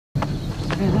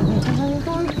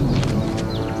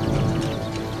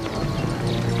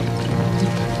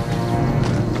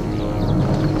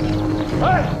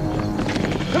哎，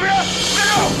那边人，站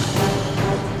住！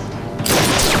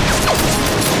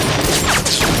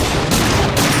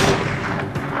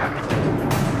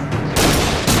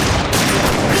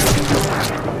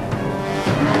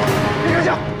别开枪，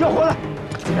要回来！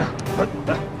怎么样？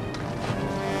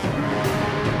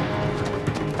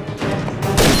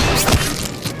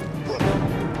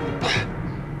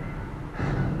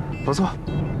不错，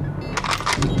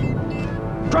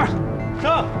抓！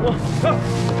上！上！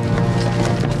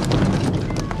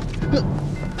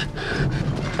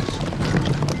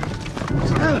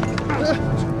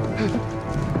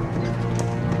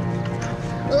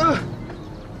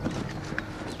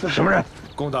什么人？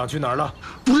共党去哪儿了？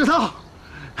不知道，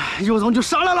有种就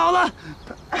杀了老子！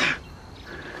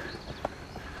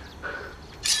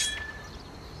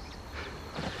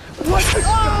我去，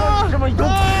这么有本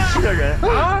事的人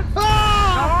啊！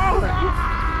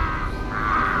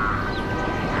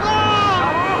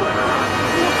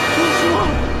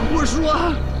我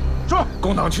说，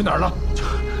共党去哪儿了？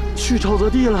去沼泽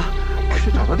地了。去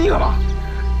沼泽地干嘛？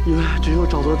因为只有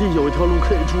沼泽地有一条路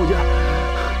可以出去。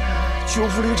邱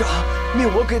副旅长命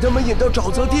我给他们引到沼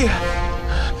泽地，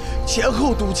前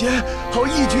后堵截，好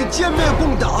一举歼灭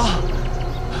共党。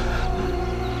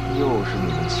又是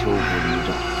你们邱副旅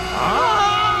长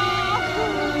啊！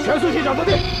全速去沼泽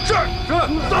地。是，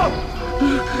走。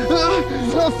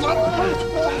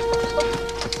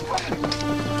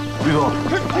吕总，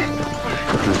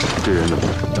这人呢？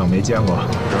当没见过。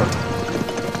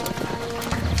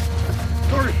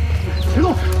别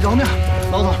动，饶命！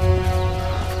老总，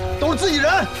都是自己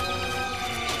人。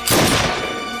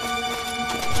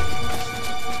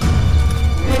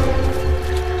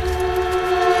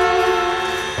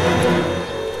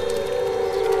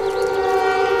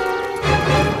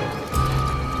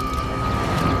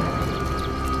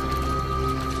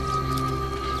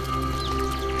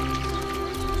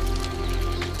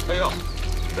哎呦，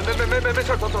没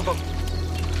事，走。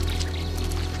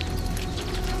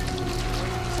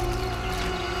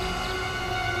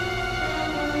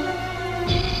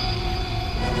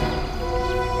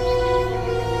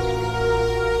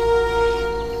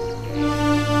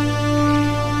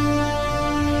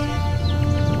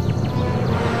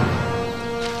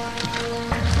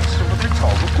是不是得找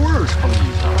个棍儿撑一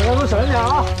下？大家都小心点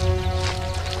啊！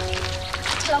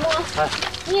老穆，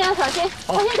你也要小心，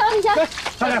我先找你去。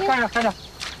快点！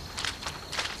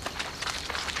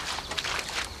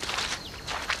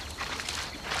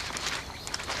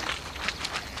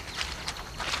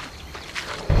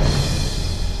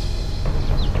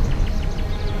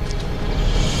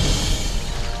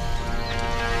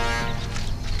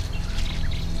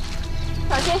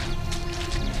小心！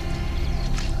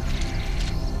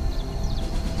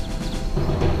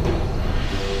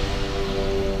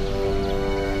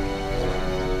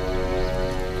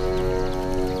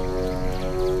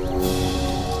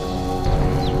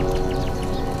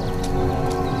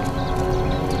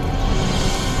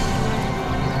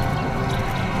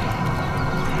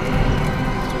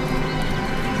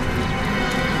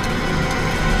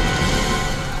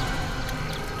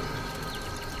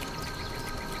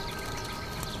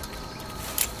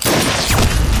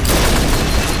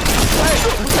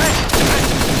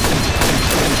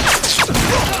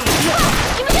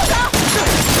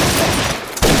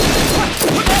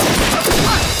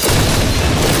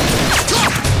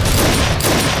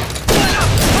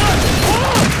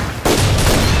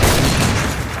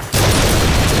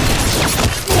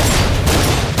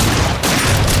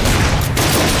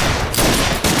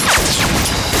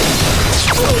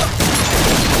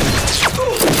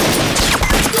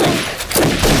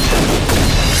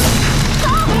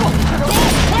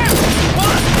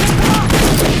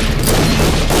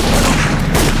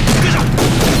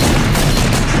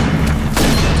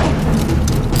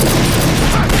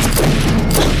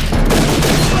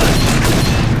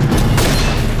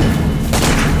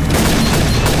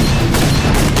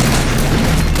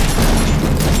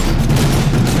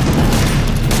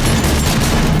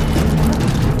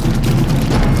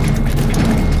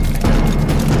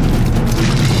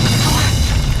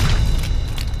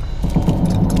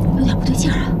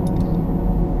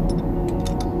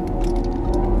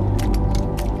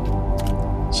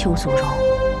邱祖荣，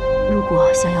如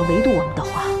果想要围堵我们的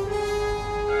话，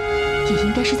也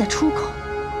应该是在出口，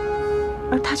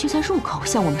而他却在入口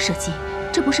向我们射击，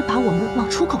这不是把我们往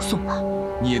出口送吗？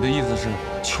你的意思是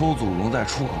邱祖荣在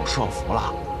出口设伏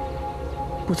了？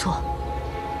不错，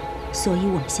所以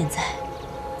我们现在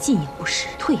进也不是，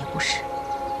退也不是。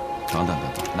等，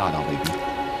那倒未必。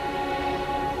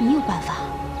你有办法？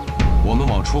我们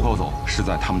往出口走是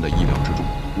在他们的意料之中，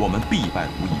我们必败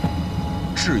无疑。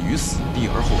至于死地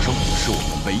而后生，是我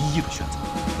们唯一的选择。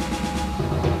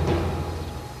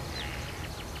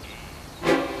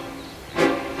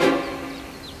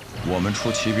我们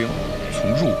出骑兵，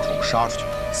从入口杀出去，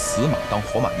死马当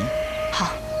活马医。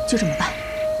好，就这么办。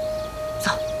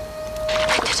走，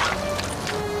队长，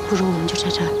不如我们就在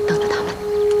这等着他们，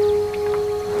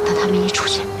等他们一出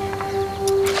现，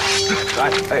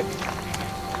哎，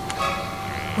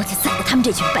我就宰了他们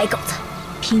这群白狗子！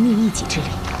凭你一己之力，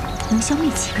能消灭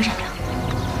几个人啊？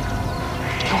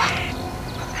给我，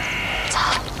走。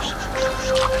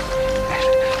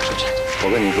我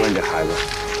跟你说，你这孩子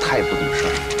太不懂事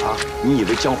了啊！你以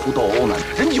为江湖斗殴呢？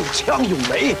人有枪有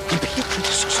雷，你凭什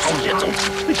么少爷走？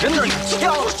人那儿有枪。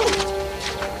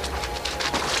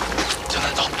江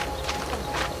南，走。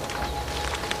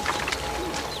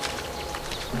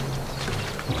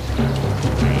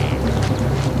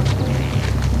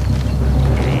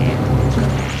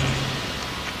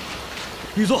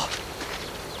玉座，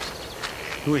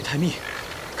芦苇太密，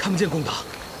看不见共党。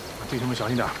弟兄们小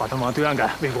心点，把他们往对岸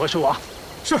赶，为国守亡。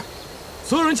是，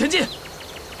所有人前进。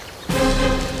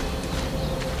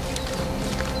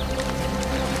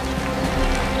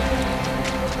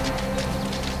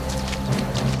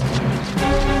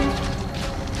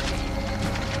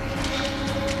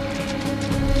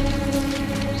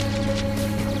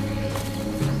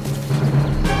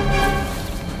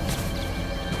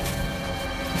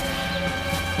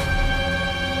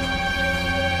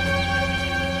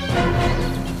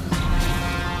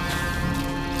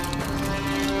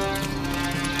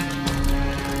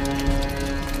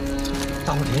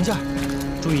大伙停下，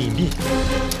注意隐蔽。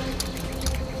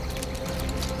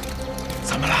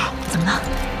怎么了？怎么了？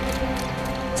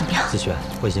怎么样？子轩，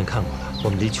我已经看过了，我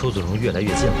们离邱子荣越来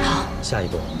越近了。好，下一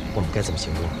步我们该怎么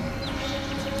行动？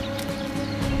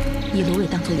以芦苇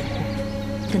当作掩护，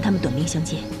跟他们短兵相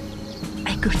接，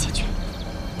挨个解决。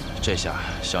这下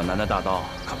小南的大刀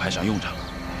可派上用场了。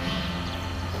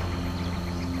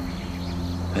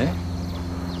哎，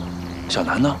小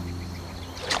南呢？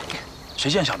谁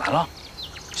见小南了？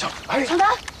小南，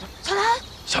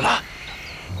小南，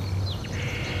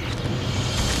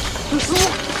师傅，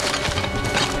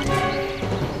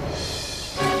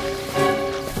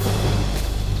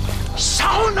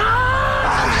少南！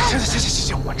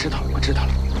行，我知道了。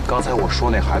刚才我说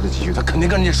那孩子几句，他肯定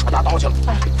跟人家耍大刀去了。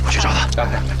我去找他。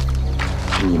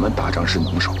你们打仗是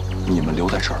能手，你们留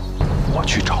在这儿，我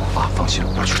去找啊！放心，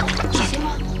我去找。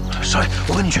少爷，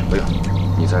我跟你去。不用，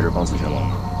你在这帮子轩忙。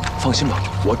放心吧，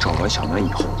我找完小南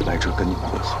以后来这跟你们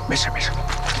会合。没事。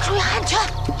注意安全，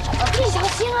你小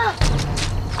心啊！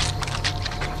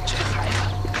这孩子，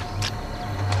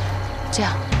这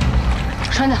样，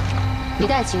川子，你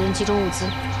带几个人集中物资，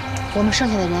我们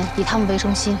剩下的人以他们为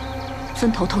中心，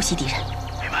分头偷袭敌人。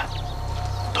明白，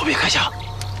都别开枪。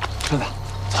顺子，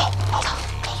走。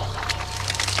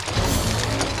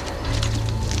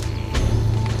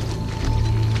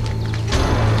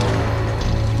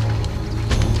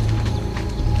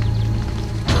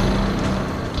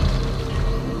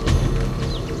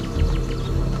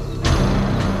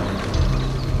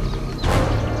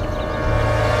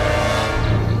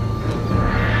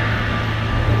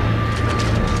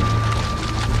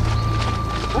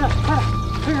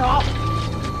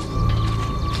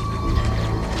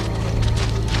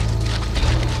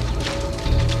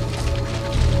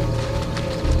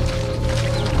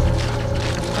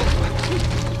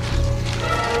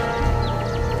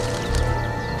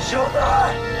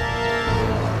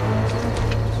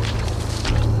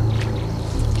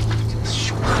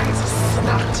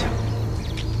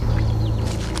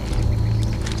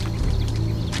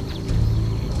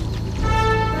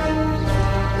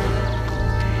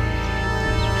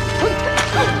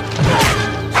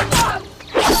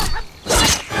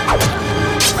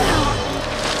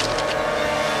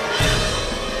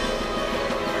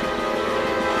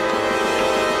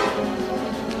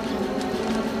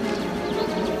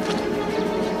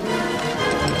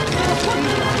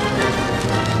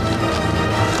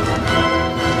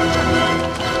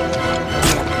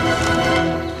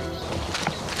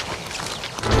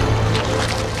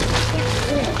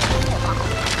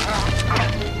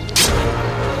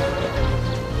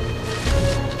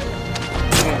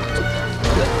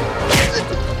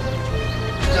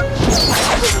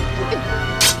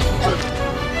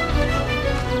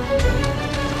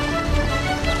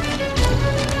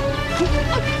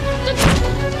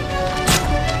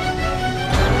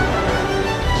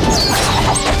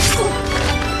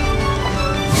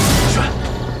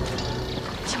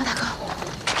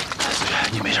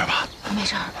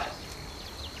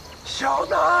小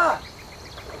南。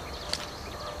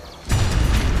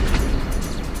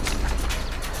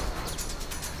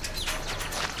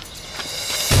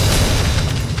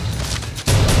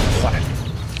坏了，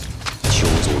邱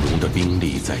祖荣的兵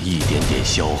力在一点点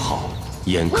消耗，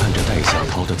眼看着戴向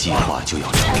涛的计划就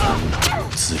要成功了。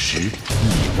此时，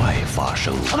意外发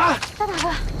生了。小南，大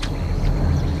大，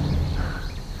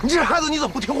你这孩子你怎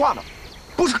么不听话呢？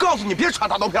不是告诉你别插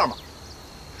大刀片吗？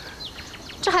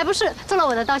这还不是做了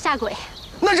我的刀下鬼？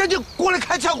那人家过来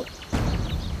开枪，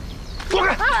躲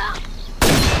开！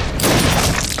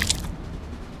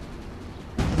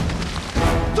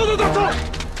走走走走！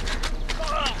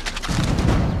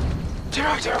这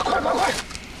边，快！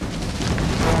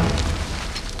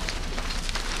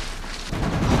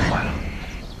坏了，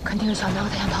肯定是小苗和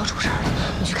戴向涛出事了。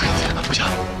你去看一下。不行，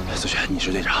思璇，你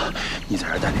是队长，你在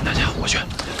这儿带领大家，我去。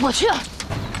我去。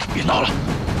别闹了，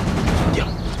定。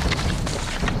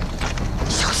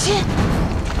小心！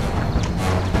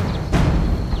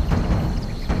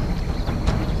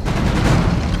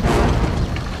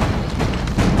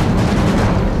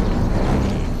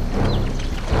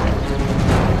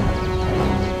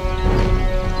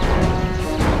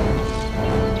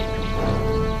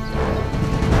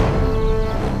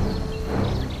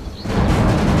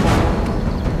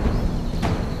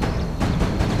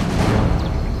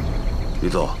吕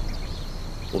总，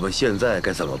我们现在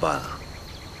该怎么办啊？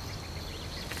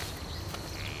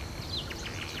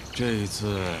这一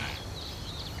次，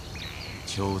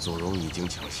邱祖荣已经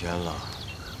抢先了，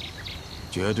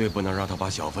绝对不能让他把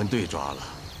小分队抓了。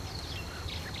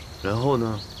然后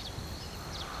呢？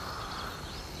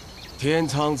天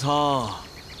苍苍，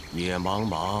野茫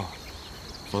茫，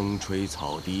风吹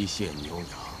草低见牛羊。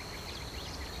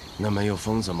那没有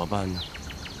风怎么办呢？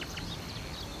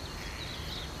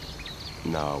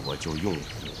那我就用火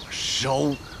烧。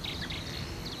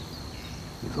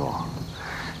李总，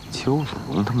邱祖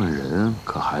荣他们人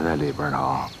可还在里边呢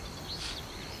啊，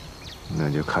那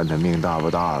就看他命大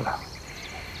不大了。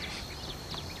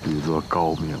吕作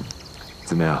高明，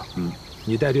怎么样？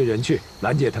你带队人去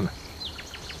拦截他们。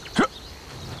是。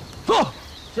走，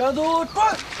向左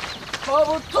转，马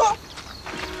步走。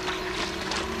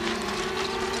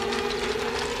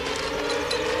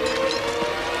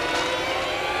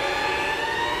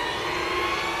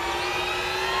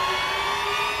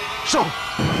上！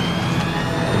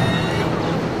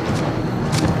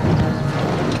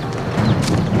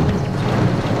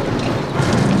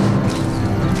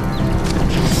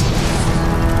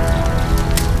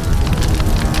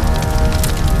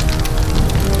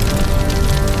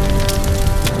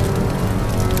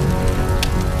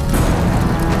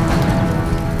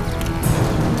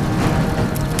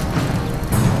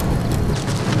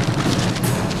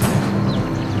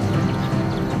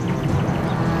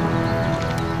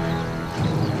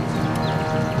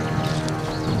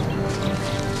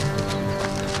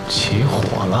起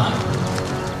火了，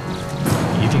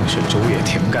一定是周月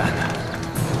婷干的。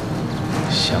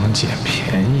想捡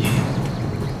便宜，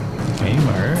没门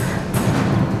儿。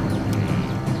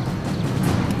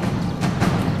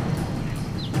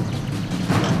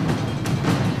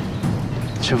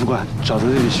陈副官，沼泽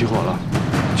地里起火了，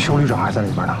邱旅长还在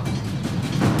里边呢。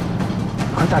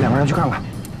快带2个人去看看。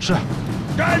是。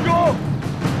站住！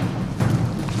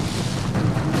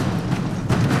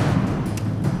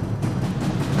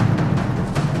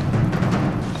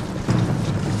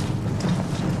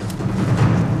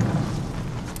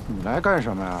你来干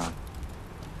什么呀？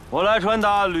我来传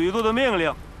达吕作的命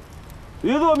令。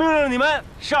吕作命令你们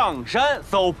上山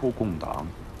搜捕共党。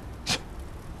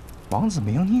王子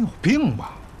明，你有病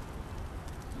吧？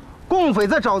共匪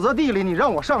在沼泽地里，你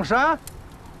让我上山？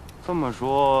这么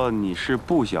说，你是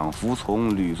不想服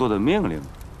从吕作的命令？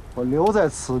我留在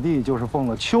此地就是奉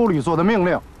了邱吕作的命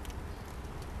令。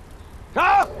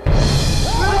上！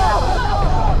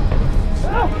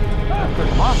干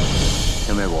什么？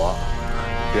田美国，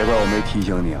别怪我没提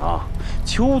醒你啊！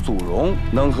邱祖荣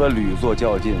能和吕作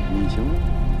较劲，你行吗？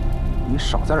你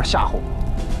少在这吓唬我！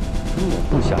我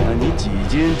不想让你几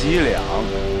斤几两，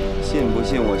信不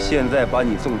信我现在把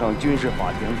你送上军事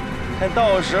法庭，看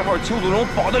到时候邱祖荣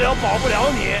保得了保不了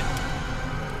你。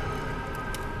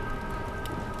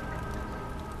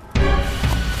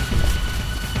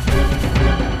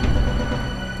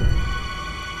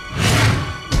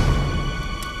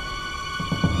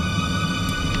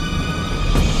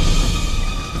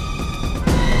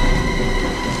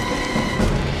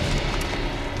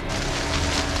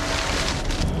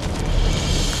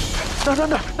那，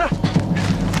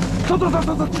走！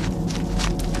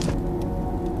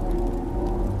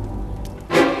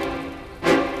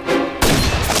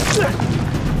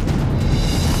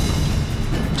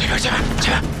这边，前面，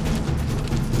前面。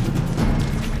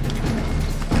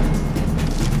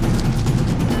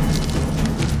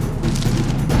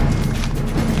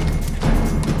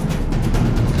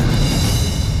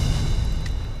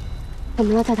怎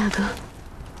么了，大哥？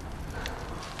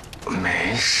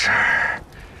没事儿，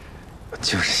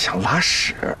就是想拉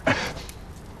屎。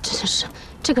真是，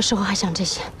这个时候还想这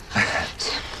些？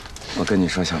我跟你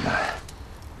说，小南，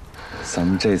咱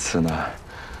们这次呢，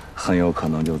很有可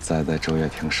能就栽在周月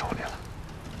婷手里了。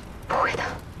不会的，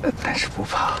但是不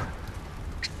怕，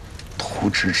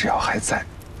图纸只要还在，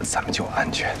咱们就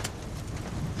安全。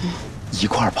一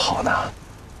块儿跑呢，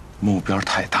目标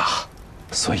太大，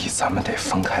所以咱们得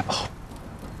分开跑，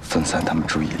分散他们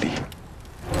注意力。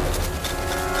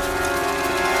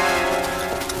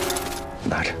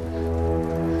拿着。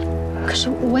可是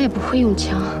我也不会用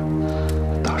枪。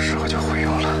到时候就会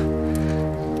用了。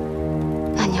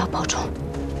那你要保重，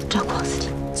照顾好自己。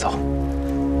走。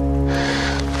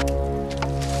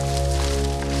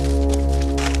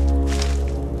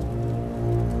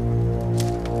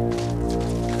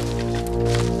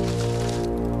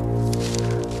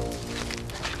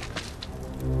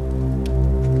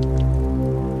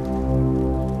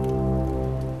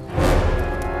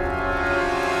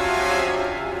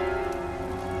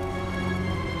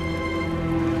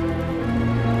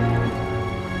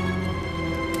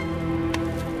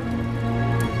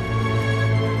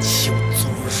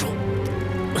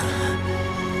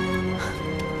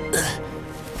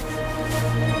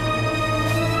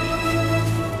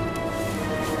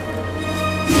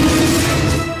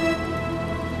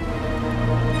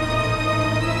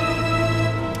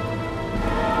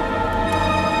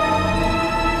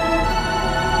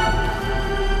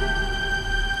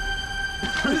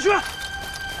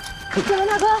怎么，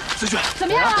大哥？子轩，怎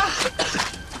么样啊？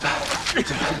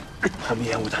他们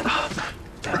烟雾太大，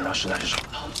再让他实在是受不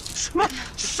了。什么？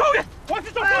少爷，我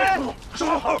去找少爷！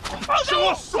少爷，放手！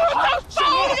我说少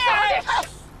爷！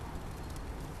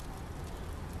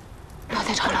不要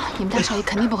再吵了，你们大少爷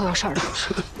肯定不会有事儿的。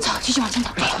走，继续往前走。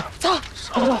走，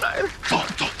少爷，走，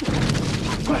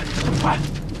快！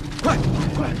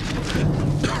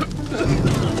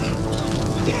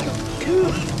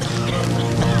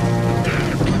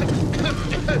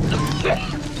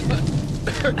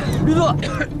吕座，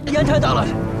烟太大了，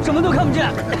什么都看不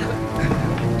见。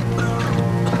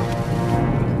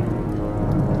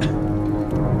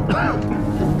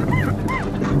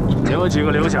你们几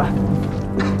个留下，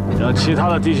让其他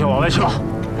的弟兄往外撤。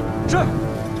是，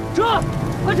撤，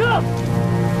快撤！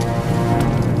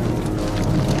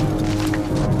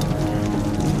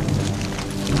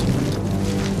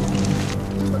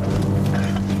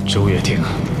周月婷，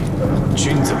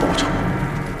君子报仇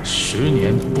，10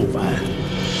年不晚。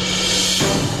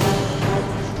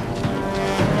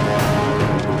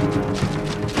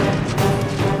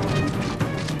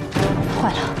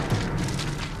坏了，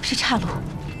是岔路，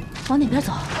往哪边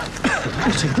走？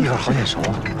这个地方好眼熟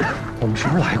啊，我们是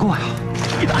不是来过呀？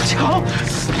一打墙，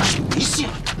没戏。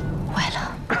坏了，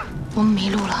我们迷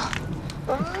路了。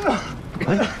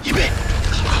哎，预备，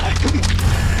是不是？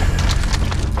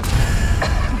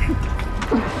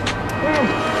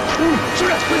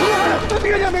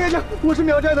别开枪！我是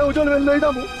苗寨的，我叫雷大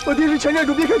姆，我爹是前寨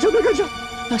主，别开枪！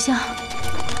老乡，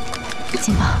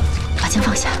金宝，把枪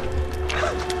放下。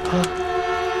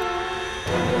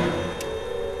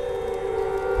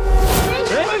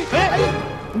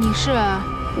你是？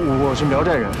我是苗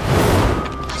寨人。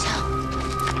老乡，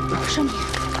是你。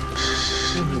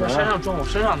是你们？山上撞我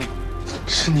身上那个。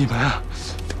是你们啊！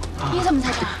你怎么在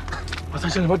这儿？我在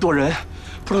这里面躲人，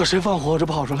不知道谁放火，我就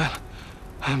跑出来了。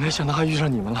哎，没想到还遇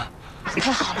上你们了。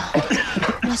太好了，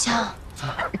老乡，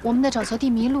我们在找错地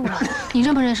迷路了，你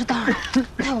认不认识道儿？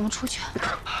带我们出去。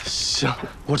行，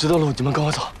我知道路，你们跟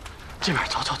我走，这边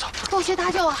走。多谢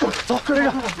大舅啊！走，跟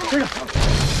着。跟上，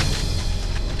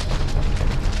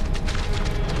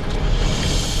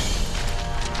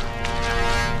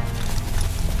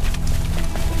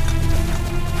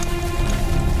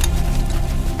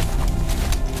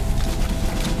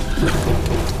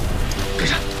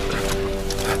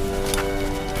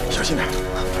小心点。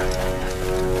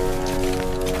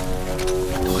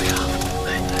对呀，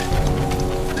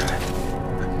对。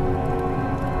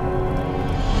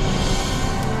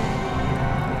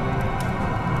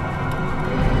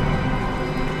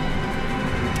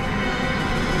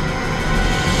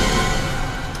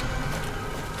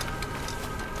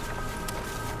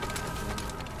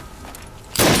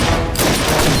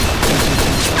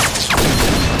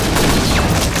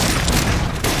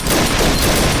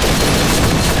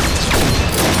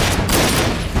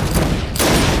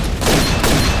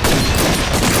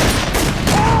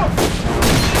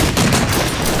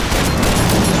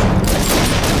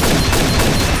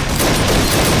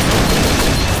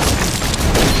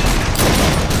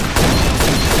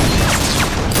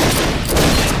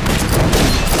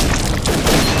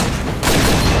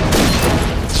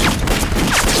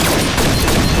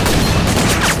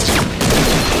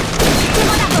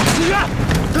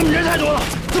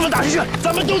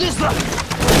都得死！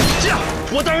这样，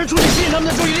我带人出去吸引他们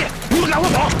的注意力，你们赶快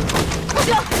跑！不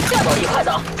行，掉头，你快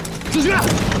走！子轩，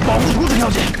保护图纸要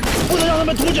紧，不能让他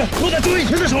们图纸落在周雨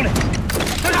婷的手里。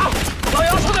队长，老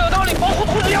杨说的有道理，保护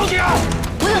图纸要紧啊！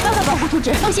我有办法保护图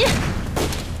纸，放心。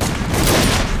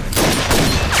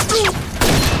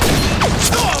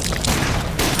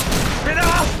别打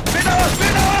了，别打了，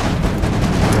别打了！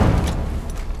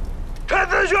陈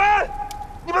子轩，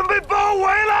你们被包围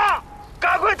了，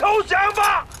赶快投降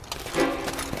吧！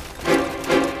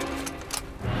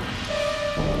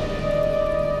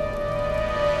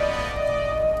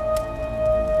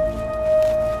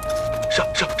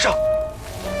上！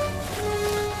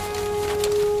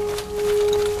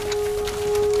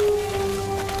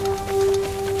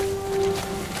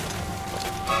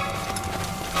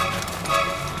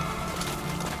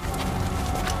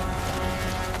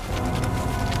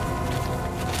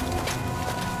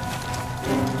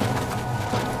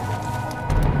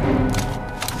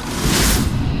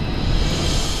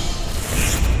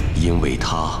因为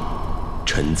他，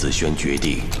陈子轩决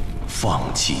定放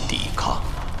弃抵抗。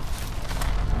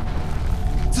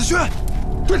子轩，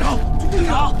队长，队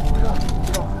长，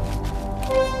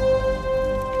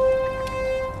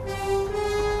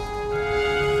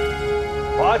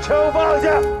把枪放下！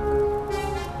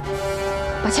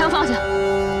把枪放下！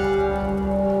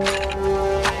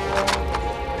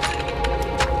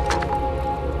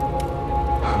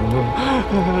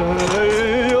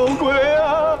有鬼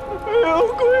啊！有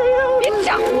鬼啊！别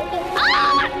讲啊！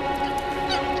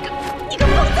你个疯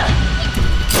子！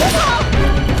别跑！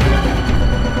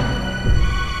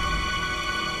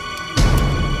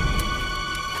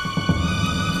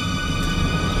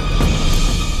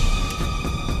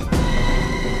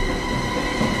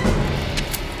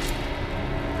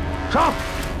上！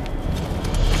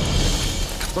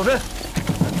走身，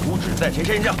图纸在谁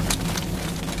身上？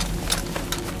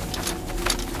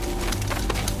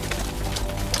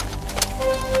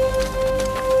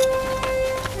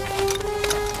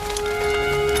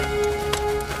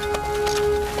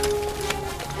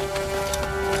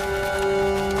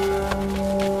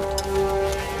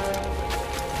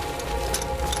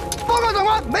报告长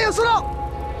官，没有事了。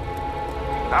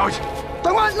拿回去。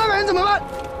长官，那个人怎么办？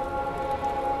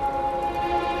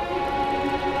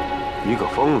一个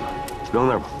疯子，扔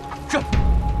那儿吧。是。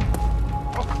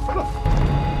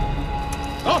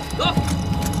走，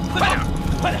快点，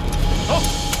快点，走，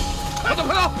快走，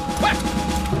快！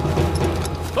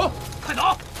走，快走，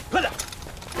快点，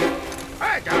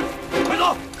快点，快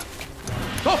走，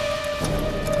走，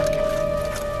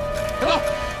快走。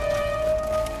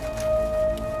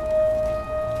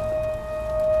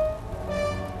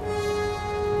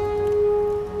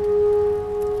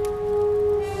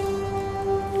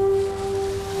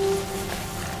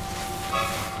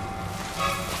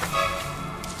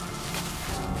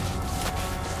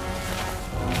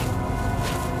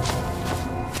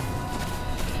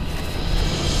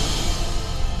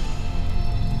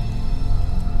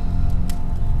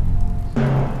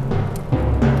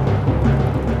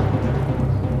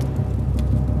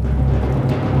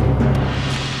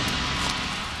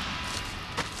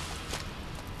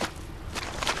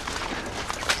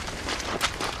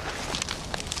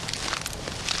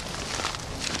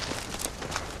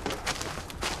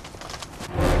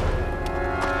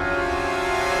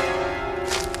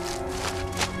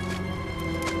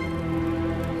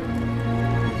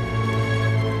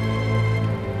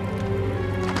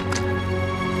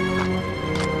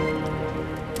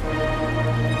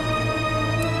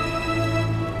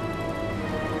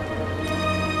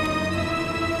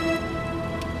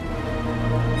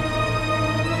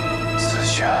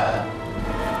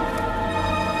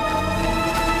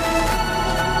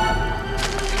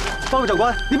报告长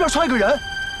官，那边抓一个人。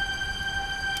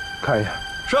看一下。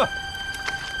是。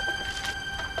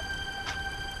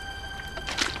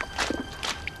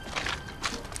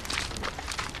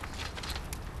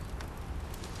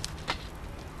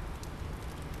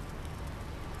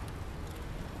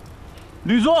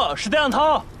吕座是戴阳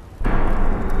涛。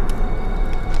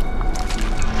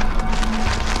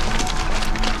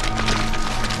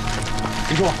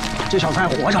李柱，这小子还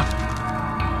活着。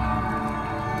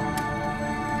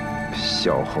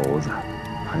小猴子，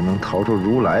还能逃出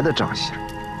如来的掌心。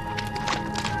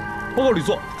报告吕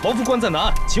座，王副官在南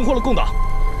岸擒获了共党。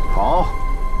好，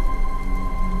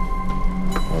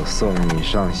我送你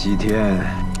上西天。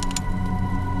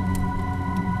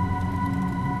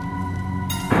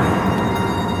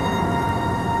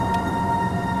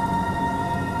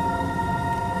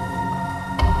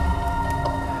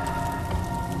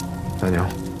大娘。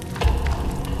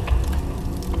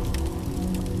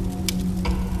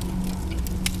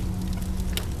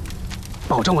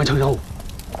保证完成任务。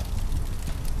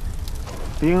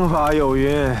兵法有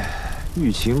云：“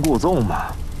欲擒故纵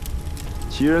嘛。”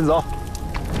齐人走。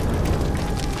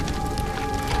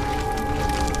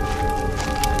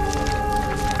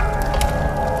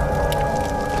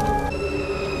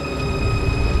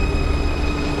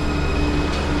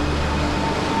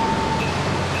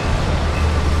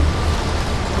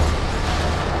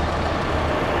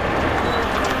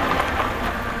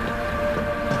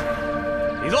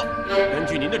李座，根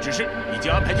据您的指示，已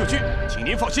经安排就绪，请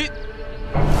您放心。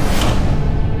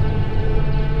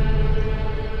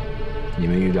 你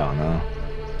们狱长呢？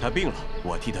他病了，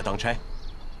我替他当差。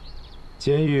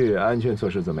监狱安全措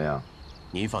施怎么样？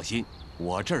您放心，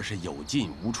我这儿是有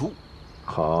进无出。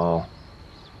好，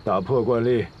打破惯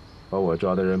例，把我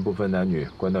抓的人不分男女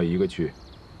关到一个区。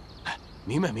哎，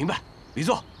明白明白。李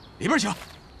座，里边请。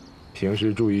平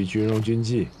时注意军容军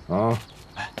纪啊。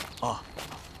哎，啊。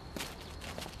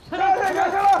下来！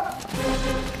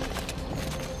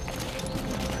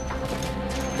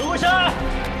留下来！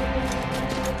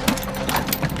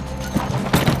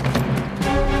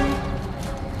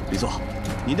 李座，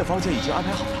您的房间已经安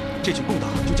排好了，这群共党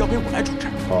就交给我来处置。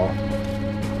好，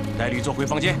带吕座回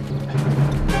房间。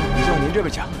李座，您这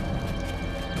边请。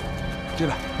这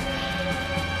边。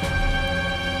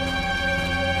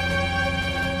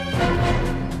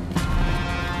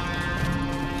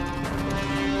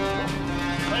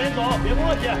快点走，别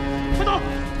磨叽，快走，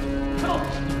快走。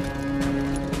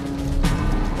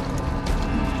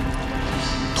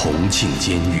重庆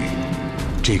监狱，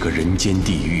这个人间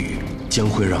地狱。 将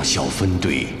会让小分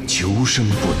队求生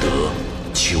不得，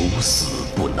求死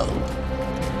不能。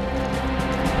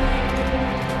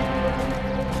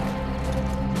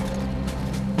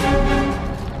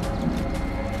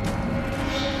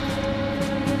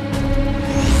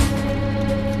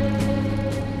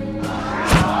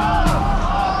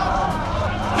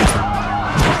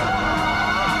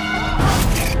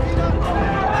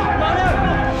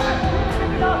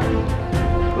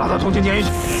拉到重庆监狱去。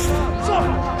是，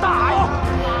打！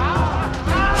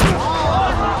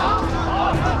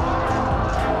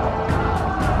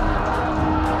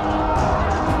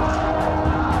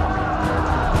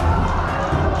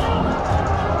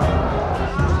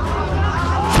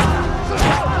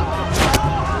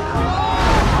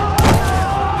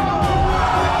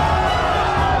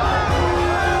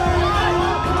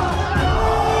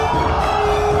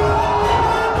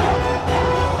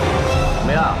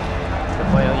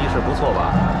 不错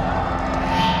吧？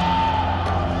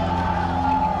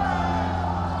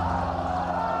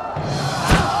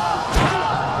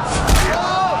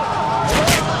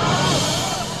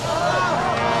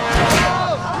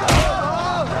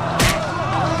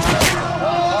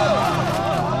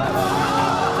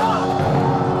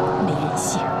没人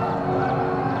性！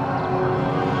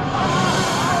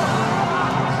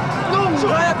弄出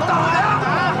来呀！打呀！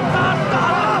打！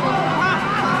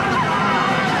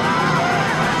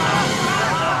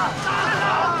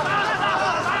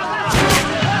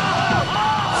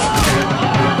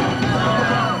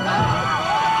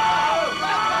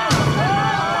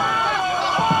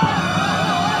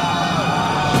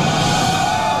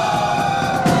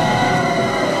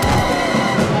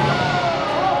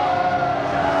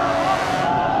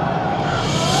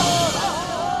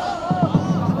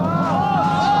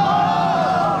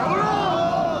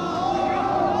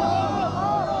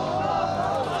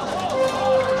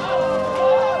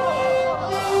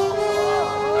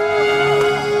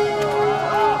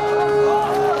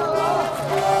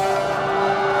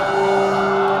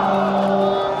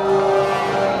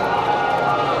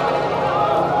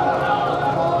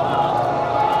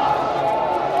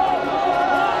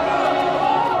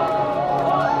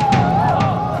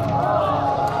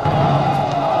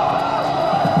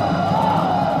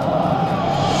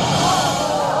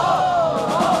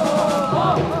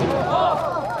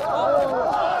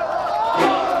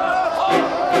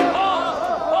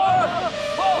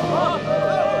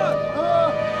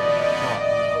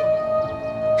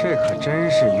 这可真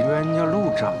是冤家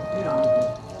路窄呀！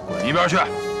滚一边去！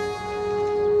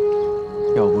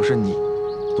要不是你，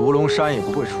独龙山也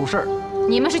不会出事儿。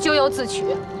你们是咎由自取，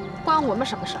关我们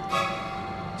什么事儿？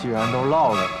既然都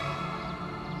落了，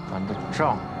咱的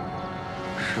账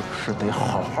是不是得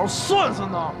好好算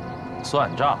算呢？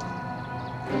算账？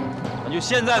那就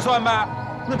现在算呗。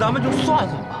那咱们就算算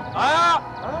吧。哎！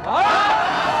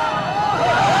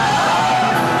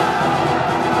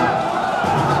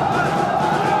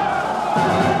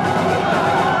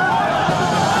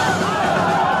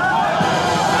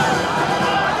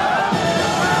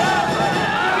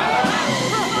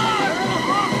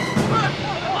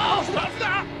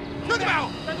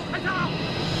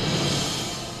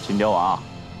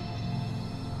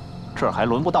还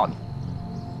轮不到你。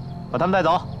把他们带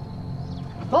走。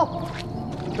走，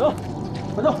走，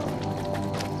快走！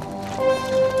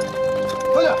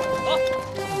快点！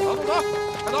走，走，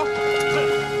快走！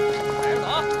快着走，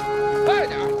快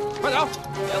点，快点，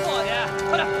别磨叽，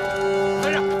快点，跟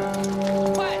上，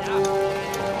快点！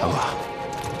大哥，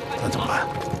咱怎么办？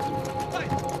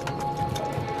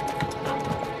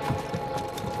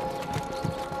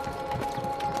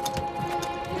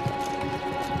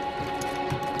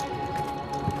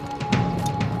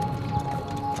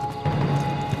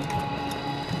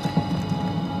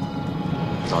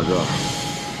 大哥，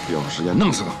有时间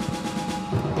弄死他，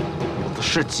有的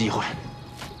是机会。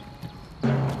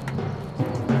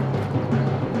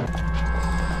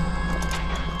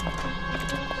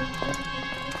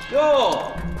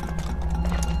哟，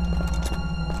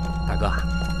大哥，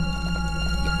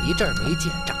有一阵儿没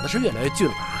见，长得是越来越俊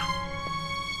了啊！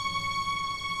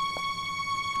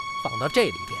放到这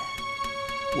里边，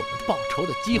我们报仇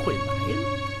的机会来了。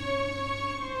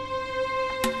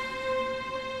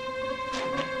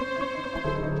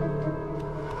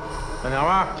 小娘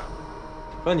们儿，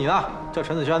说你呢？叫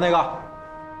陈子轩那个，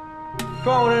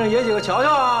转过这爷几个瞧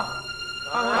瞧啊！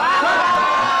看看，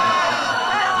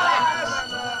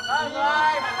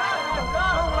转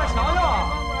过来瞧瞧啊！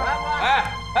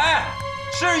哎，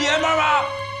是爷们儿吗？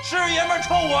是爷们儿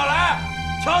冲我来，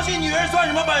调戏女人算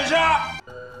什么本事？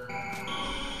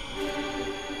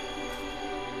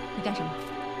你干什么？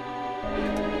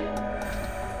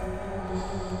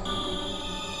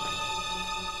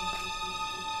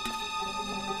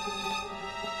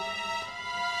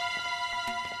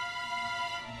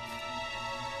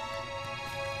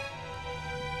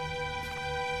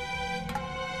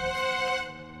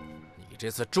 这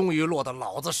次终于落到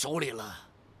老子手里了，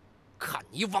看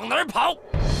你往哪儿跑！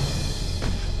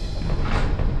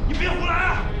你别胡来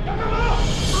啊！要干嘛？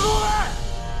死路来！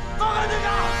走开这个！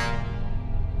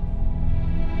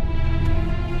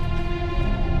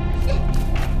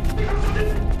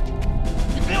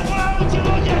你别胡来！我警告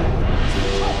你！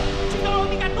今朝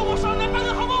你敢动我少年班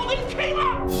的好吗？我给你拼了！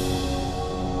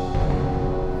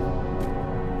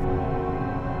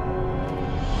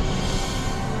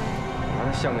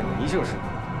 像个泥鳅似的，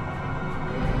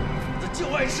这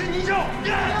就爱吃泥鳅！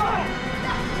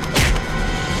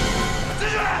继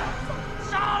续，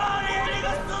杀了你这个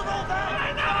死兔子！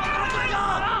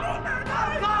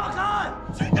放开！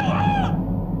军长，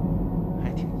还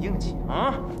挺硬气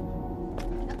啊！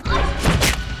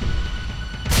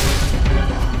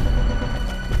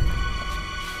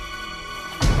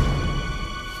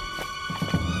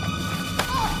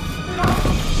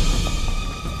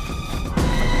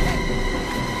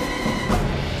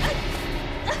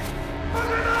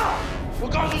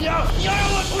你要让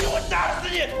我出去，我打死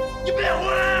你！你别回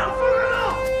来啊！放开他！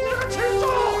你这个禽兽！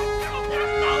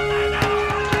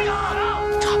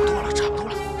差不多了，差不多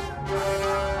了。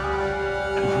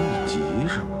你急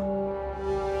什么？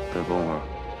再等会儿。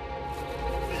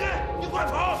你快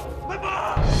跑！快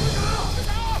跑！队长！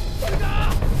队长！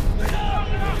队长！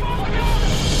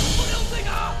不能队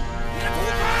长！你出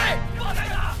开！放开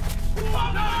他！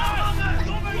放开！有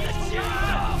本事你起来！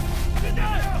队长！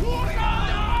出开！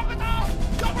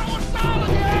 要不然我杀了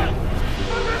你！放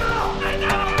开他！队长！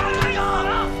队长！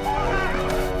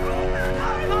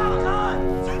放开！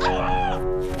军长！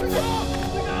队长！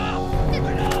队长！队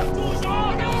长！住手！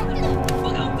放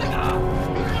开队长！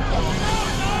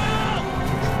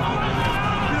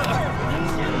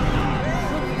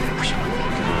不行，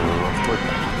我。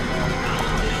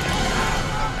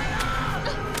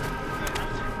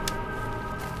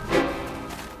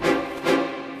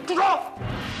住手！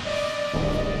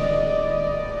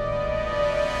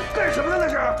 干什么呢？那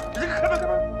是！你这个开门，开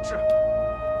门！是。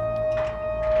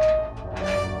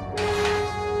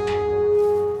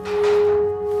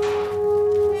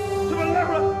去把他拉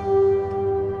出来！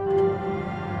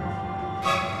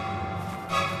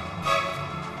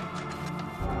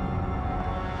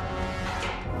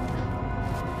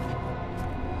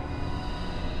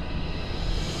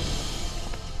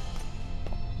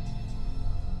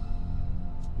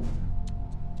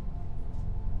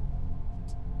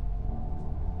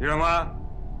李长官，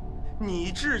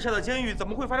你治下的监狱怎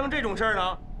么会发生这种事儿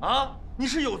呢？啊，你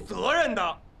是有责任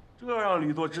的，这让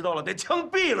吕作知道了，得枪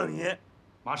毙了你！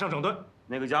马上整顿，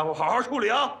那个家伙好好处理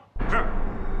啊！是。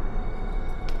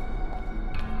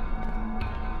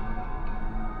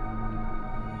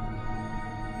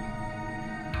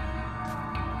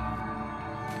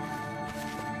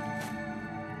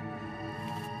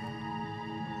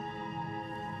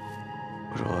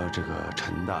我说这个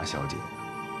陈大小姐，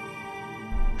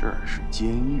这儿是监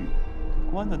狱，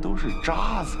关的都是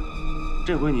渣子。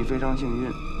这回你非常幸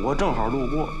运，我正好路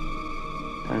过，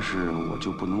但是我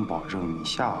就不能保证你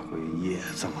下回也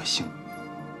这么幸运，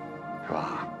是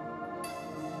吧？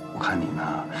我看你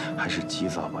呢，还是及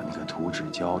早把那个图纸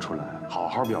交出来，好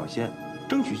好表现，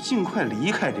争取尽快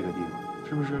离开这个地方，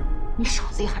是不是？你少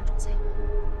贼喊捉贼！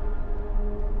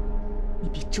你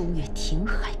比周月婷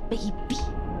还卑鄙！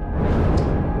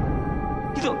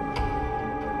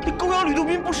你勾摇吕洞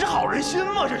宾不识好人心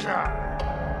吗？这是。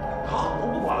好，我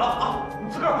不管了啊，你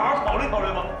自个儿好好考虑考虑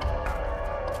吧。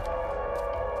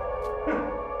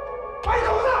白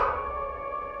狗子！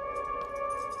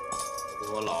给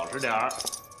我老实点儿，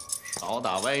少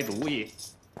打歪主意。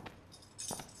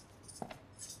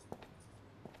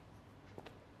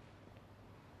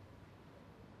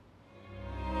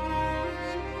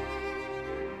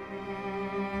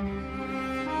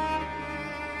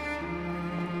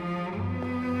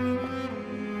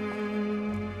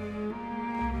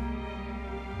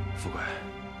富贵，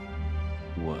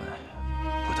我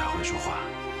不太会说话，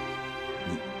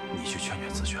你去劝劝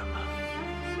子轩吧。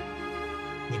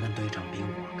你们队长比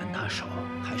我跟他熟，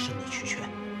还是你去劝？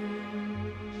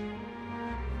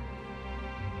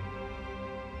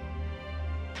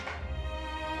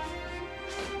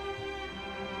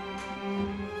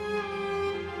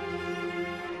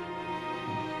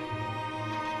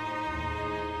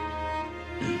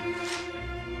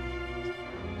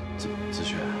子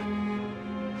轩，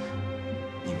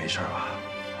你没事吧？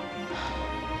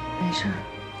没事。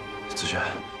子轩，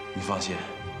你放心，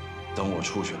等我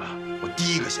出去了，我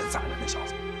第一个先宰了那小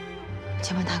子。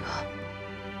前面大哥，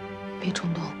别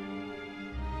冲动。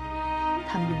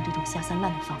他们用这种下三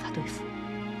滥的方法对付，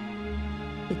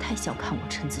也太小看我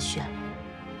陈子轩了。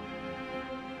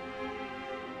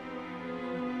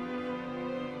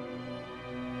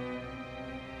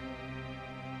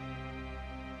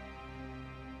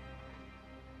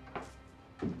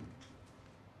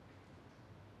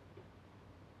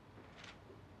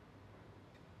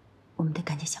我们得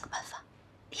赶紧想个办法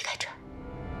离开这儿。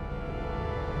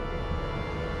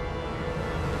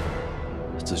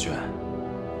子轩，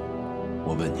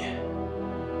我问你，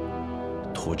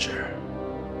图纸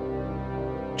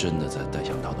真的在戴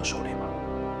向涛的手里吗？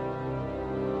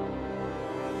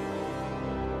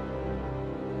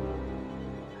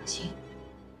放心，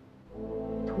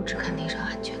图纸肯定是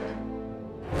安全的。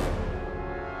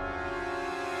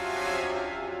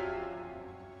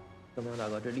怎么样，大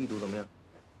哥？这力度怎么样？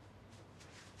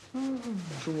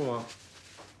舒服吗？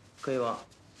可以吧？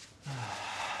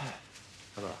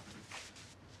大哥，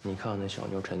你看那小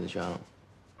妞陈子轩了吗？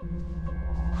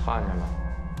看见了，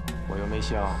我又没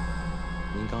笑。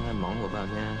您刚才忙活半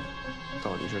天，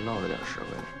到底是落了点实惠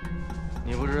吗？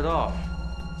你不知道，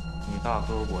你大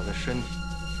哥我的身体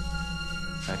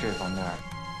在这方面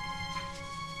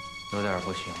有点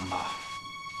不行吧？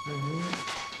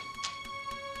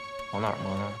往哪儿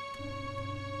摸呢？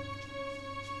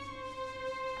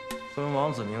跟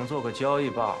王子明做个交易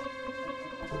罢了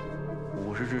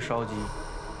，50只烧鸡，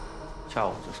下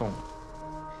午就送了。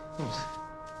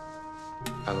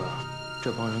大哥，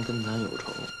这帮人跟咱有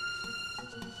仇，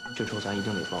这仇咱一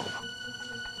定得报吧？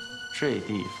这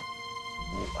地方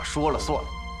我说了算。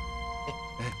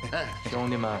兄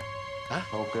弟们，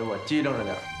都给我机灵着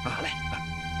点。好嘞，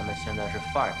他们现在是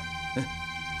犯人，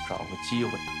找个机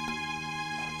会把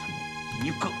他们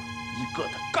一个一个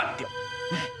的干掉。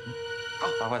好，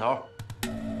大块头，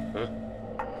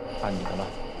看你的了。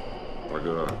大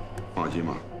哥，放心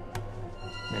吧。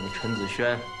那个陈子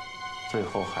轩，最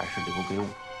后还是留给我，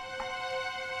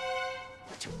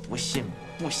我就不信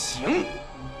不行。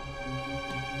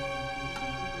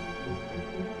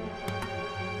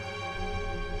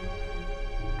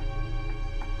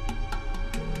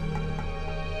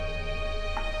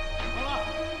好了，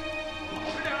老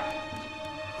实点。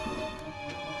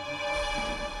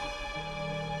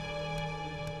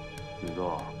宇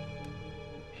宙，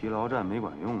疲劳战没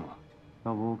管用啊，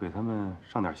要不给他们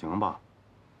上点刑吧？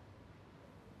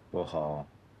不好。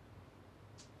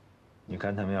你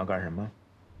看他们要干什么？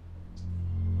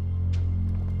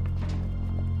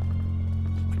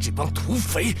这帮土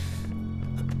匪！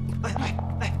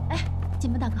哎，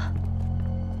金门大哥，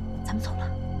咱们走了。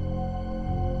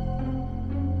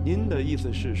您的意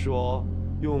思是说，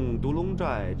用独龙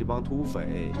寨这帮土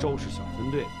匪收拾小分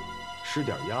队，施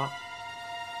点压？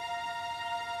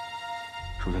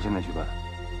属下现在去办。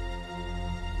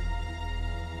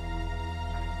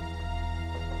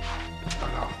大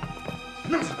哥，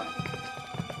弄死他！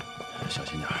小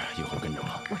心点，一会儿跟着我。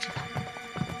我知道。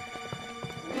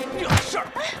这事儿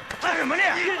干什么呢？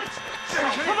少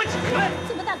他妈几人！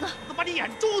金门大哥，都把你眼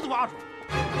珠子挖出来！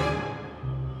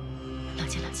冷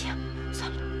静冷静，算了。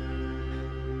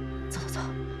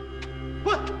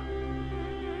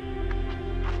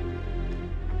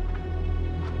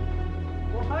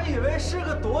还以为是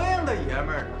个多硬的爷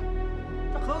们儿呢，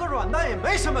这和个软蛋也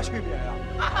没什么区别呀。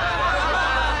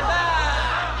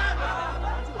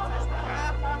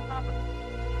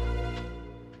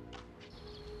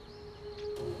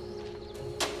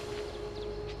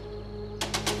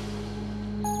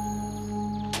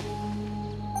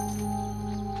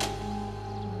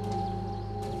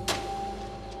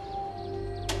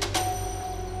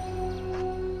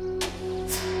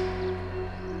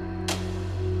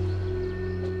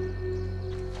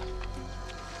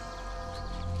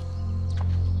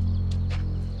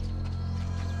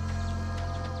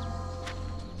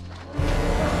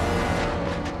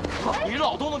你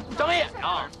老动不长眼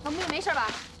啊！老穆没事吧？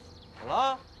怎么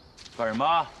了？干什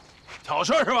么？挑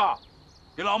事是吧？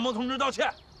给老穆同志道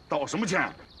歉。道什么歉？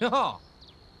哟，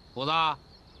虎子，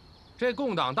这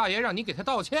共党大爷让你给他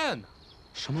道歉呢。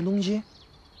什么东西？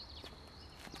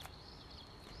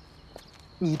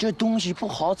你这东西不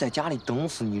好在家里等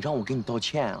死，你让我给你道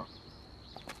歉啊？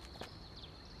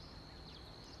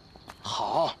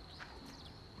好，我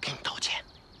给你道歉。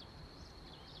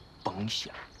甭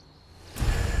想。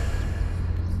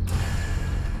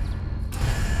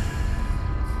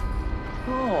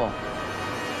哦，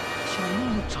小妹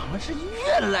妹长得是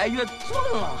越来越俊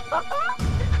了。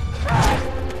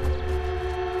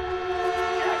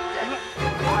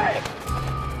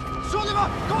兄弟们，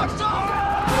给我上！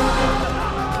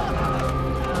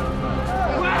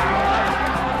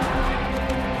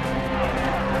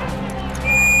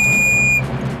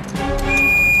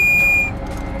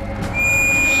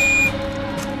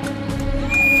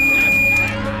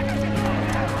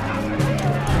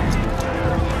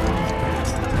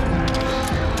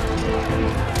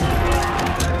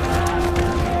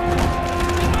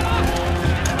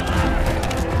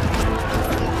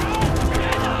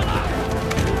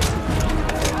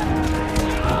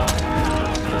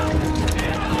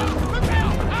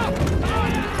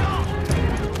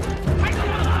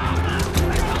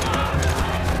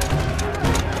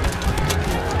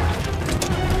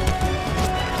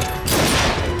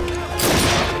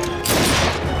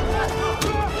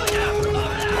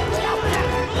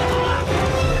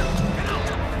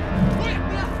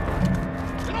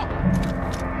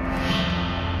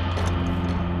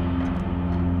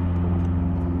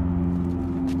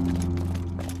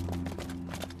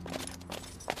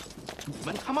你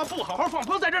们他妈不好好放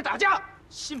风，在这儿打架，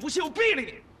信不信我毙了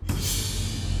你！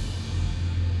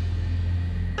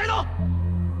带走。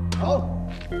好。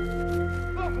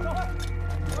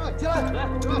进来，来，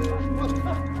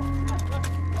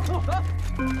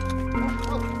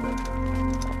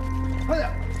快点，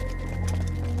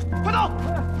快走，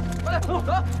快点，走，快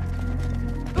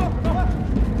走，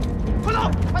快走，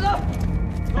快走。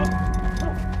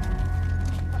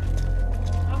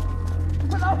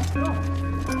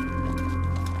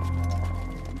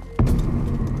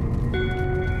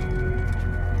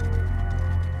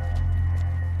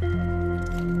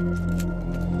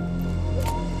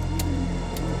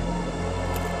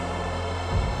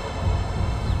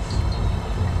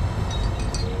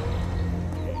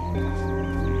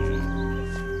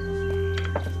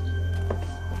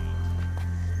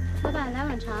老板，来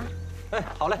碗茶。哎，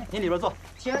好嘞，你里边坐。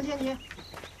请你。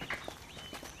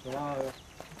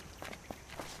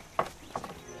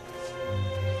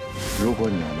如果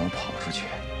你要能跑出去，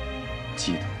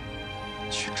记得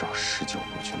去找19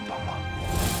路军帮忙。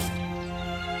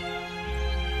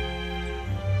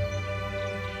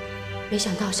没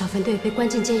想到小分队被关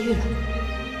进监狱了，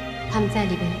他们在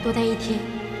里边多待一天，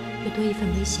又多一份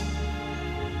危险。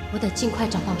我得尽快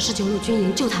找到19路军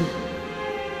营救他们。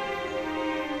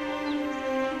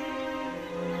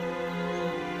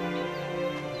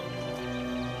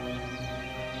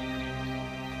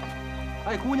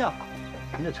哎，姑娘，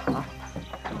您这茶。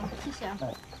谢谢啊。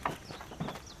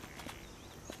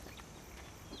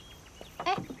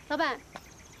哎，老板，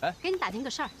哎，给你打听个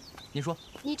事儿。您说。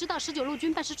你知道19路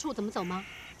军办事处怎么走吗？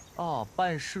哦，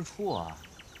办事处啊。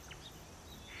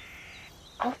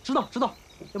哦，知道，要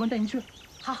不然带您去。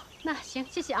好，那行，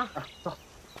谢谢啊。走，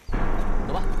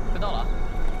走吧，快到了啊。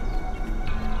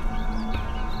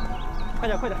快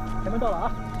点，前面到了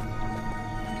啊。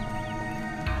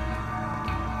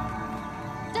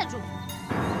站住！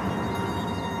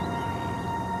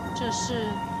这是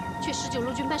去19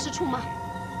路军办事处吗？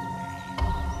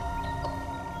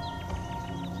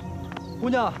姑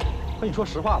娘，跟你说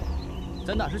实话吧，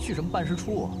咱哪是去什么办事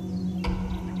处啊？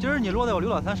今儿你落在我刘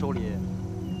老三手里，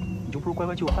你就不如乖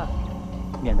乖就范，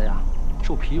免得呀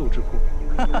受皮肉之苦。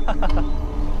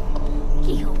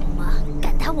有吗？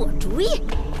敢打我主意？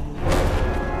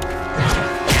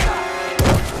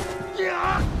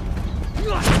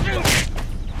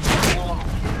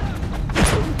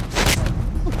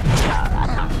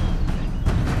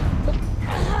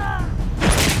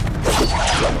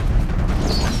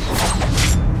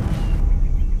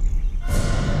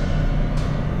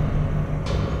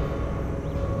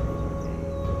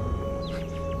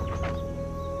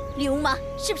流氓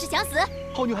是不是想死？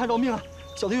好女孩饶命啊！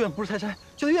小的愿不是财产，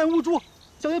小的愿无主。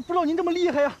小的不知道您这么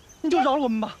厉害呀，您就饶了我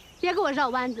们吧。别给我绕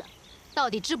弯子，到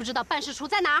底知不知道办事处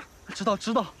在哪儿？知道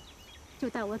知道。就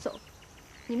带我走，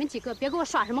你们几个别给我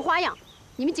耍什么花样，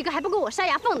你们几个还不够我塞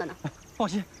牙缝的呢。放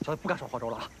心，小的不敢耍花招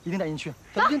了啊，一定带您去，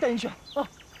小的一定带您去啊。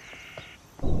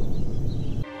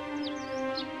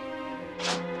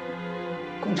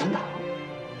共产党，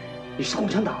你是共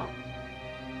产党，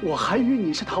我还以为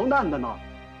你是逃难的呢。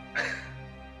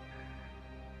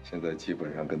现在基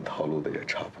本上跟逃路的也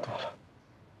差不多了。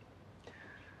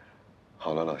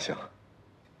好了，老乡，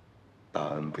大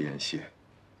恩不言谢，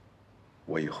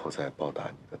我以后再报答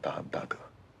你的大恩大德。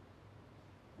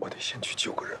我得先去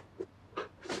救个人。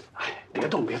哎，别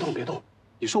动，别动，别动！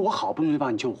你说我好不容易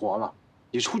把你救活了，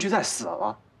你出去再死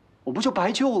了，我不就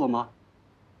白救了吗？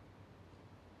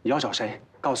你要找谁？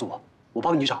告诉我，我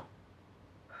帮你找。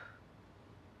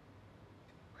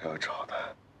我要找的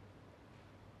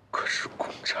可是共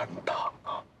产党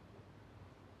啊！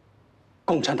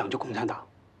共产党就共产党，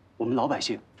我们老百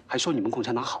姓还说你们共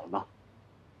产党好呢。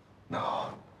那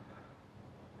好，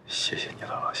谢谢你了，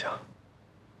老乡。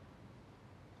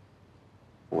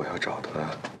我要找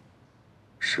的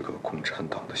是个共产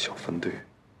党的小分队，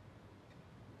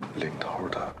领头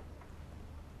的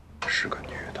是个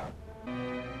女的。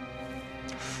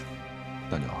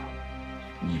大牛，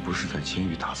你不是在监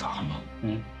狱打杂吗？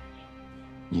嗯。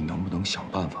你能不能想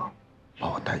办法把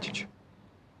我带进去？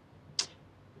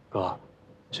哥，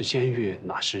这监狱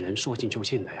哪是人说进就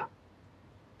进的呀？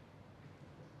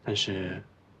但是，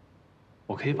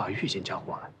我可以把狱警叫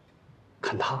过来，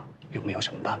看他有没有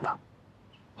什么办法。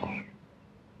好，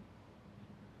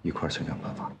一块儿想想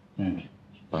办法。嗯，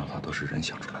办法都是人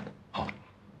想出来的。好，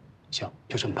行，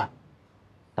就这么办。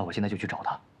那我现在就去找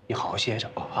他。你好好歇着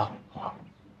啊！好。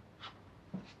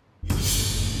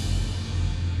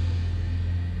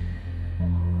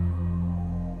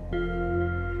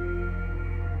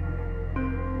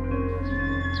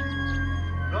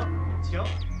请。哎呦！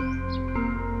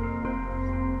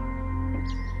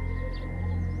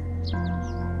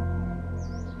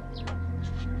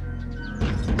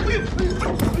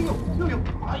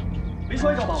没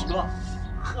摔着吧，五哥？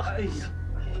哎呀！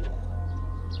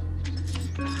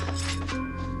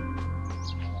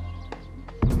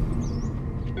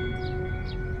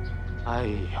哎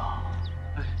呀，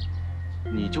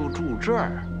你就住这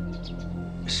儿？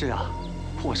是啊，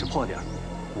破是破点儿，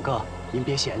五哥您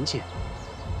别嫌弃。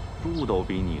猪都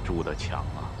比你住的强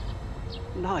啊！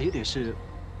那也得是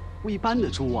不一般的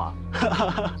猪啊！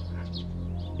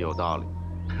有道理。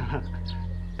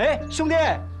哎，兄弟，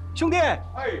兄弟，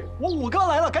哎，我五哥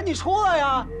来了，赶紧出来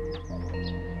呀！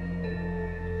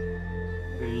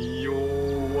哎呦，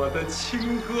我的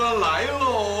亲哥来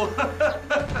喽！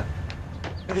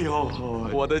哎呦，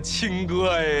我的亲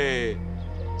哥哎，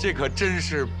这可真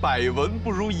是百闻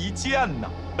不如一见呐！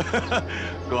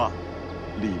哥，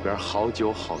里边好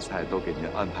酒好菜都给您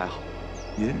安排好，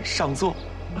您上座。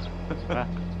来，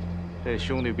这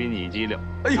兄弟比你机灵。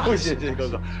哎呦，谢谢哥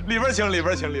哥，里边请，里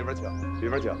边请，里边请，里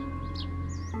边请。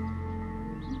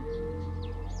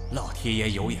老天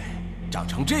爷有眼，长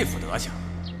成这副德行，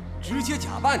直接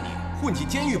假扮你混进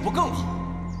监狱不更好？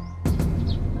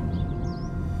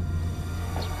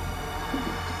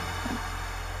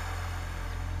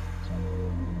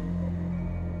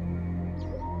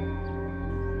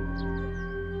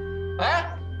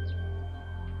哎，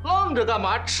愣着干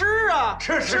嘛？吃啊！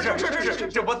吃，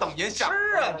这我等您下。吃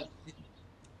啊！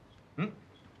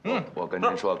我跟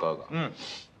您说，哥哥，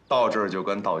到这儿就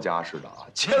跟到家似的啊，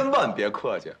千万别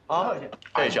客气啊！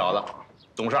这小子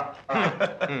懂事。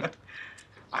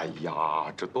哎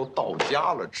呀，这都到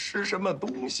家了，吃什么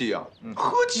东西啊？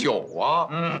喝酒啊！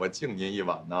我敬您一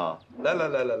碗呐！来，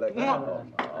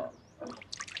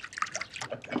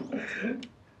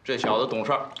这小子懂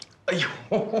事。哎呦，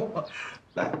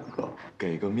来哥，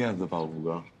给个面子吧，五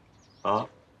哥，啊，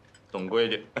懂规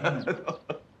矩。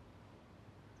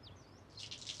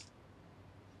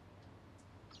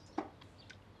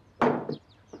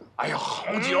哎呀，好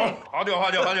酒，好酒，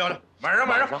晚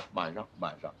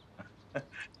上。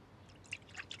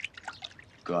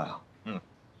哥呀，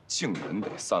敬人得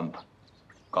3碗，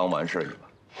刚完事1碗，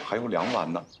还有2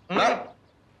碗呢。来，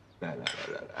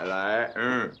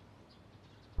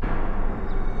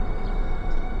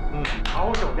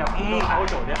好酒量，好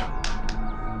酒量。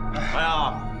哎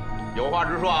呀，有话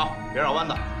直说啊，别绕弯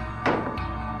子。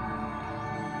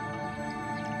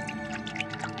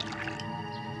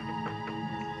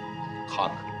看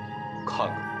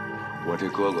看，我这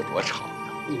哥哥多敞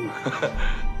亮。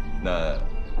那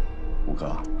五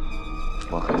哥，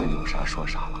我可就有啥说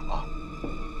啥了啊。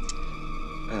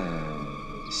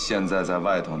现在在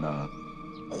外头呢，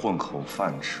混口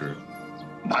饭吃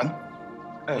难。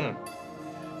哎，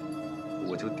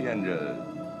我就惦着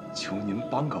求您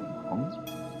帮个忙，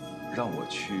让我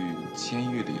去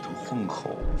监狱里头混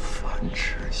口饭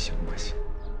吃，行不行？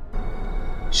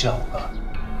是啊，五哥，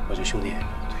我这兄弟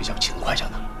腿脚勤快着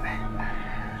呢。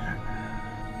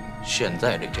现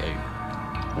在这监狱，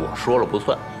我说了不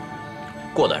算。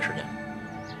过段时间，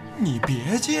你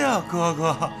别介啊，哥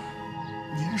哥，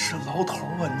您是老头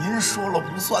啊，您说了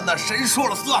不算，那谁说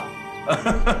了算？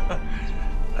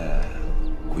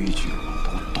规矩我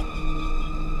都懂，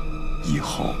以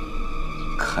后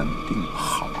肯定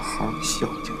好好孝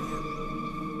敬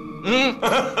您。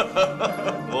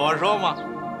我说嘛，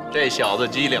这小子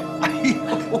机灵，哎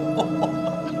呦，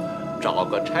找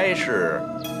个差事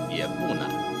也不难，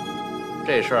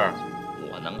这事儿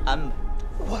我能安排。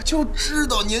我就知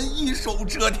道您一手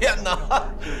遮天呐。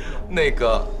那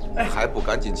个，还不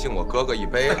赶紧敬我哥哥一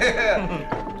杯？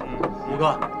五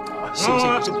哥，谢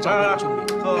谢你这么照顾我兄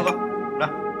弟。喝，来。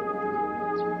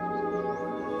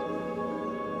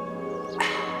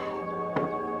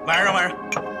晚上，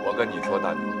我跟你说，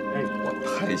大牛，我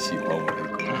太喜欢我这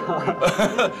哥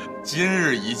哥。今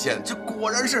日一见，这果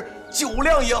然是酒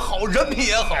量也好，人品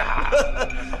也好。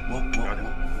我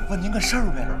问您个事儿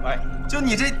呗。哎，就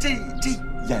你这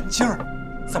眼镜，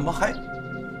怎么还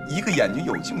一个眼睛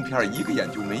有镜片，一个眼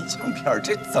睛没镜片？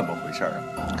这怎么回事啊？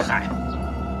嗨，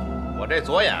我这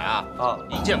左眼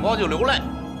一见光就流泪。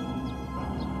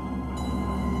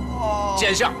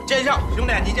见相，兄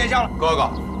弟，你见相了。哥哥，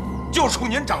就冲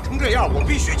您长成这样，我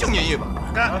必须敬您一把。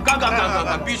干，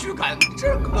必须干！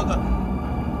这哥哥，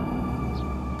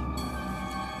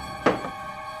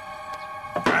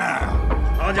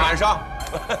晚上，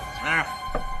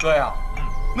哥呀，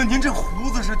那您这胡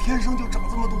子是天生就长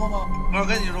这么多吗？我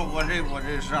跟你说，我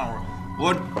这上午，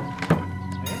我，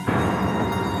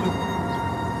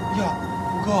呀，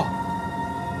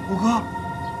五哥，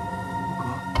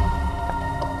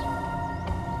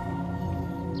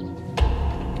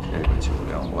这个酒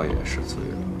量我也是醉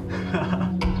了。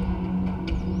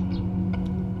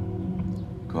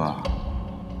哥，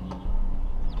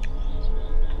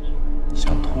你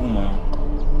想吐吗？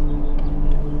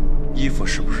衣服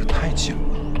是不是太紧了？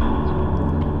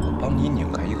我帮你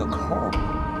拧开一个扣儿，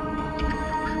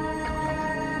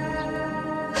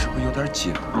是不是有点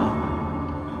紧啊？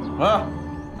啊！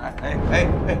哎，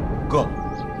哥，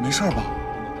没事吧？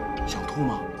想吐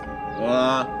吗？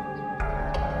我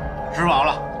吃饱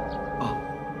了，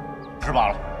吃饱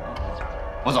了，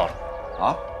我走了。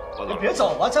啊？你别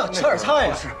走啊，这吃点菜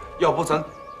呀。不是，要不咱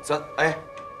哎，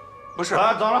不是，走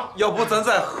了。要不咱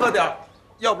再喝点，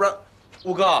要不然，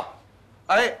五哥，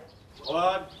哎，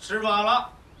我吃饱了。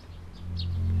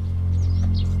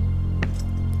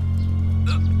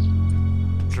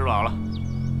吃饱了。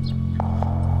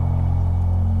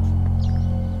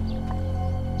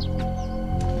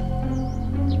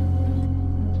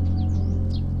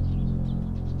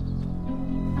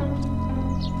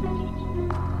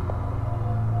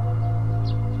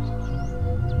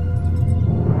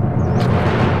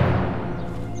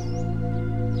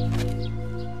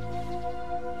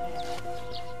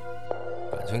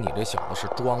感情你这小子是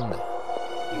装的呀？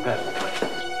应该不会。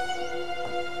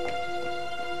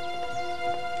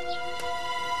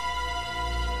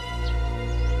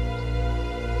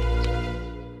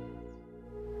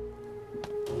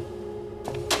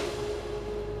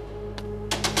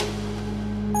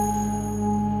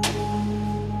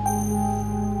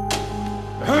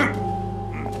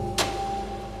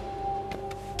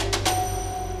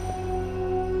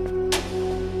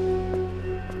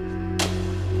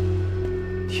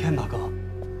天哪，哥，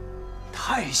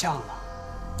太像了。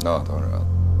那当然，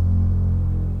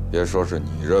别说是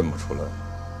你认不出来，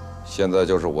现在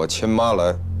就是我亲妈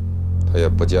来，她也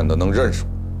不见得能认识我。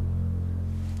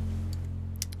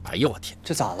哎呦我天，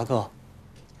这咋了，哥？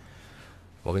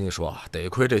我跟你说啊，得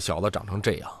亏这小子长成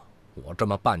这样，我这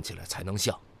么扮起来才能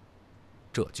像，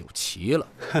这就齐了。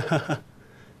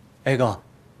哎哥，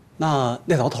那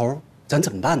老头咱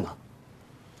怎么办呢？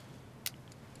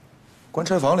关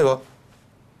柴房里吧。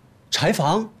柴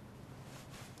房？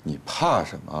你怕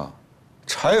什么？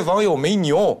柴房又没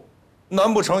牛，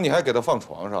难不成你还给他放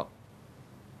床上？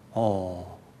哦，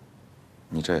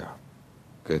你这样，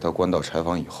给他关到柴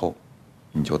房以后，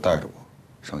你就带着我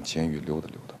上监狱溜达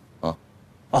溜达啊！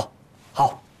哦，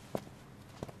好。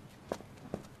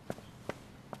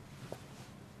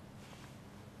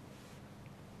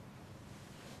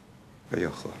哎呀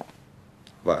呵，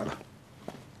崴了。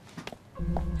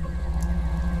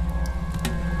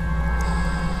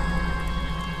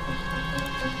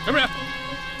什么人？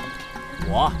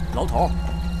我老头。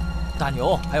大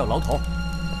牛还有牢头。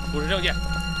出示证件。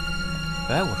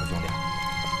哎，我说兄弟，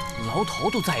牢头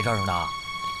都在这儿呢。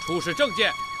出示证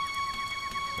件。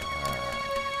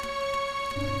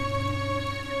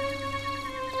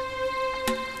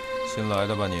新来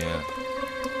的吧你？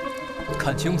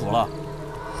看清楚了。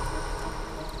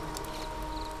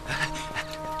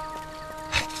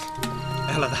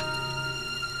哎，老大，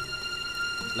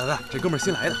老大，这哥们儿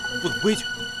新来的，不懂规矩。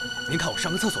您看我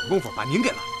上个厕所的功夫把您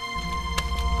给了，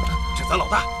这咱老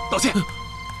大道歉。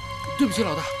对不起，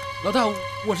老大，老大，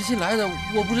我是新来的，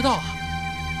我不知道啊。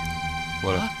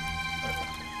过来，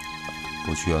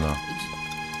给我去那儿，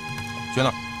去那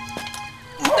儿。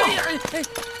哎呀，哎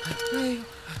呦！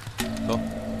走。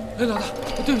哎，老大，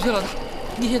对不起，老大，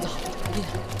你先走，你。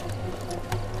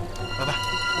老大。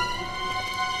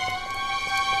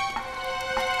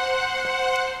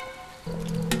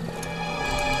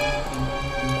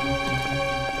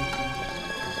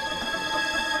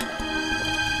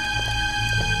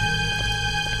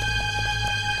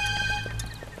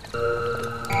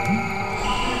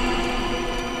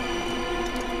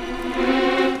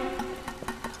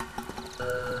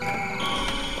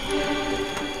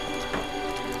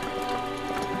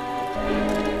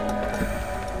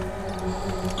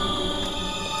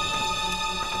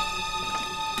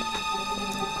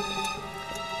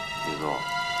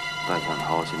戴向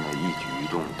涛现在一举一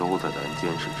动都在咱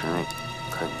监视之内，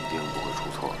肯定不会出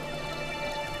错。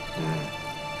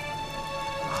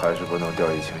还是不能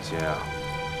掉以轻心啊。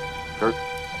是。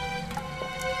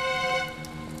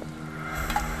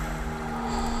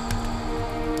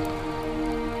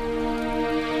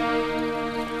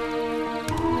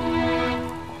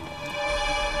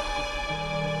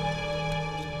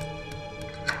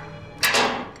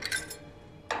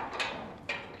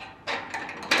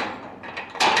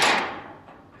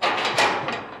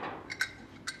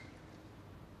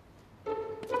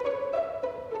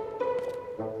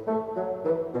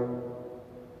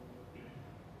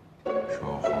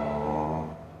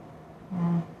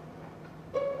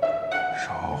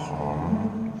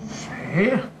谁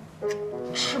呀？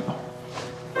吃饱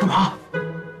干嘛？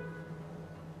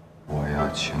我要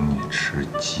请你吃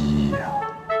鸡呀！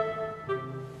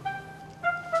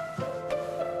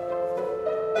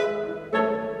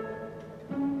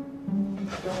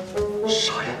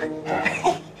少爷，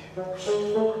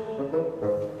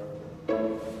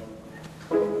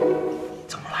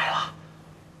怎么来了？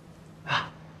啊，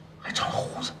还长了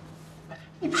胡子？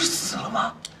你不是死了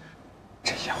吗？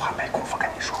这些话没工夫跟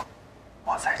你说。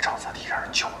我在沼泽地让人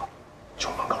救了，救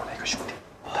门口那个兄弟，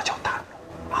他叫大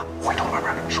牛啊，回头慢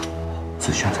慢跟你说。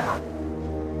子轩在哪？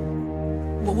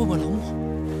我问问老穆。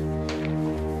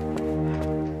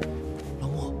老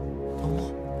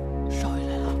穆，少爷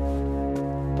来了。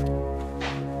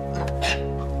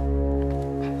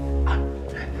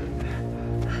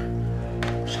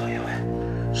少爷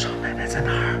问，少奶奶在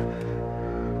哪儿？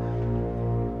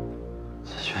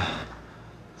子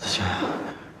轩，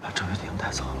把郑月婷带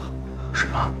走了。是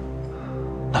吗？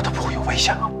那他不会有危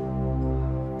险啊？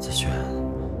子轩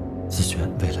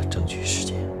为了争取时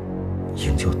间，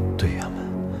营救队员们，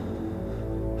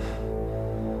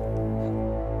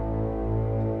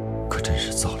可真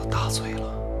是遭了大罪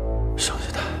了。剩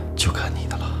下的就看你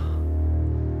的了。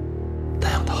大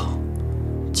杨涛，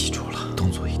记住了，动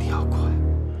作一定要快。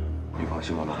你放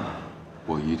心吧，老板，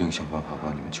我一定想办法把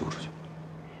你们救出去。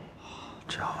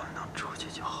只要我们能出去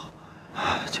就好。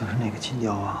就是那个金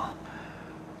雕王。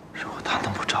如果他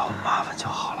能不找我们麻烦就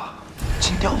好了。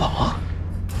金雕王，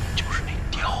就是那个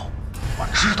雕，我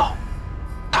知道，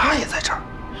他也在这儿。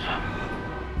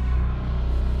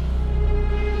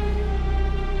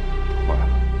坏了，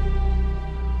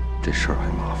这事儿还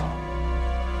麻烦了。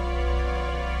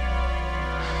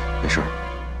没事儿，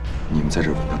你们在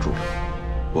这儿稳当住着，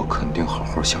我肯定好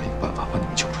好想一个办法把你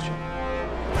们救出去。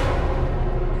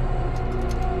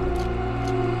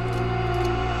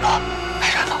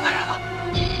来人了！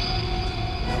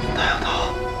大杨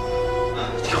涛，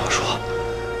听我说，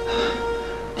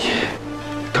你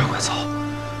赶快走，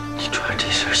你穿这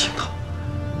身行头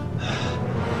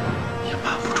也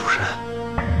瞒不住人，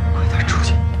快点出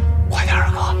去，快点，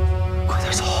二哥，快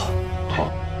点走。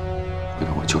好，回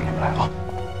头我救你们来啊！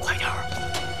快点，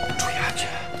注意安全。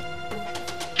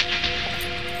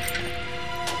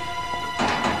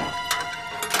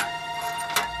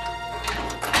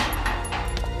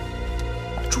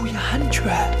注意安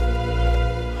全！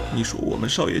你说我们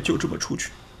少爷就这么出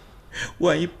去，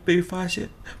万一被发现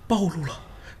暴露了，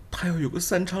他要有个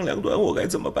三长两短，我该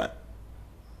怎么办？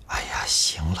哎呀，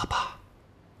行了吧，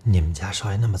你们家少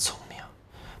爷那么聪明，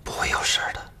不会有事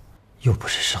的，又不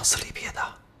是生死离别的，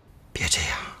别这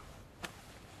样。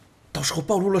都到时候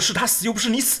暴露了是他死又不是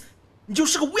你死，你就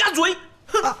是个乌鸦嘴！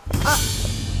哼！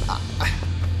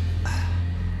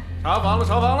查房了，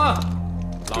查房了！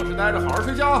老实待着，好好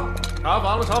睡觉。查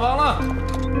房了，查房了！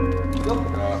哟，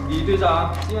李队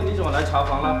长，今天你怎么来查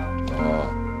房了？哦，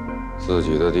自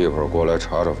己的地方过来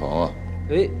查查房啊。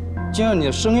哎，今儿你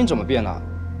的声音怎么变了？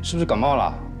是不是感冒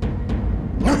了？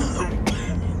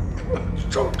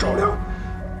赵亮，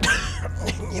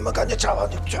你们赶紧查房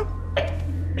去！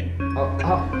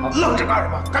好，愣着干什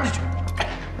么？赶紧去！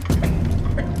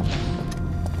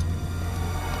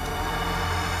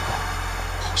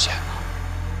好险啊！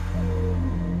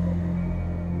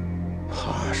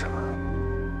怕什么？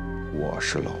我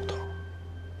是老头，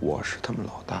我是他们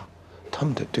老大，他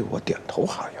们得对我点头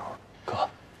哈腰。哥，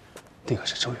那个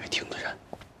是周月婷的人。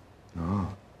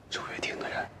周月婷的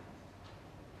人。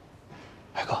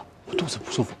哎哥，我肚子不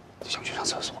舒服，想去上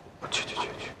厕所。去。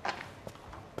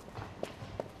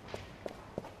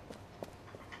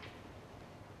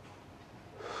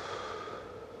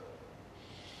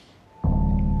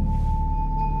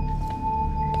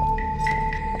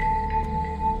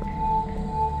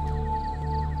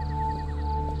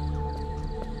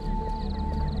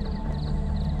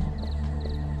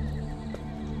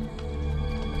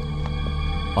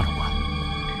王长官，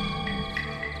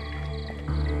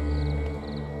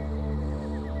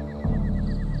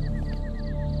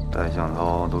戴向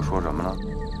涛都说什么了？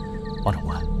王长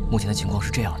官，目前的情况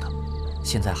是这样的，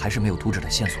现在还是没有图纸的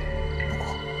线索，不过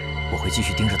我会继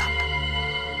续盯着他们的。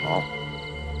好，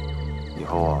以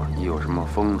后啊，一有什么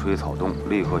风吹草动，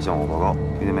立刻向我报告，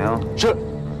听见没有？是。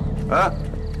哎，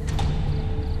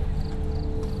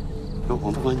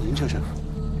王副官，您这是？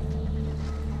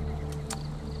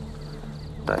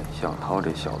戴向涛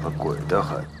这小子鬼得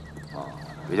很啊，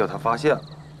别叫他发现了。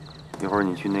一会儿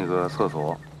你去那个厕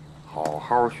所，好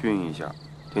好熏一下，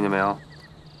听见没有？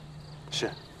是。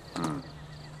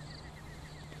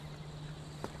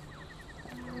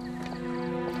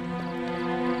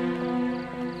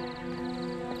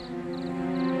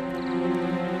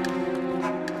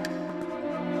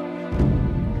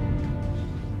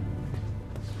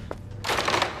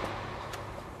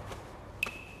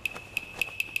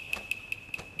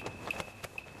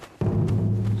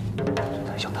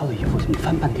想他的衣服怎么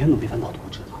翻半天都没翻到图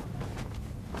纸呢？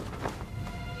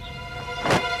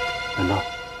难道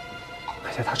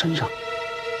还在他身上？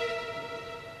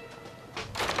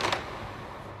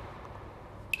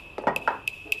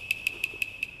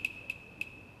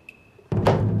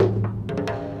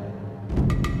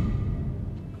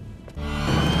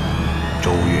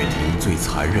周月婷最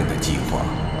残忍的计划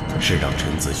是让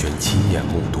陈子轩亲眼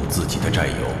目睹自己的战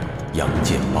友杨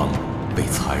建邦被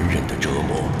残忍的折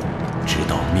磨，直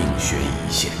到命悬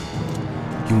一线，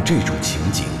用这种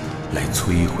情景来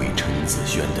摧毁陈子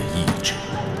轩的意志。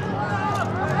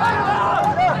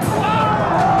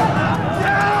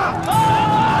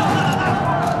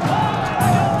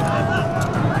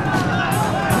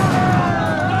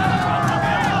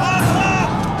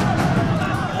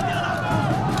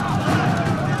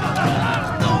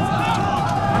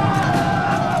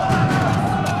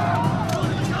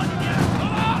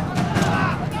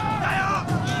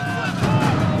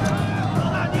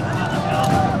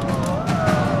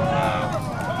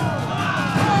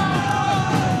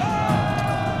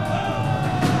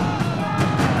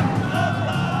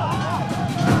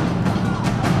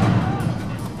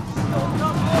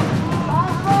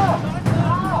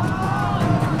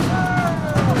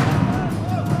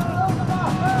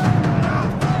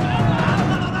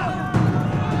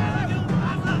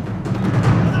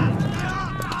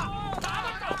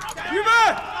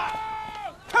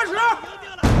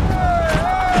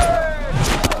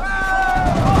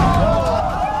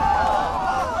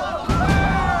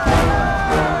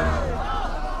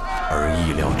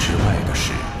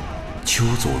邱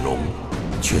祖荣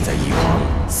却在一旁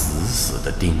死死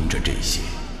地盯着这些。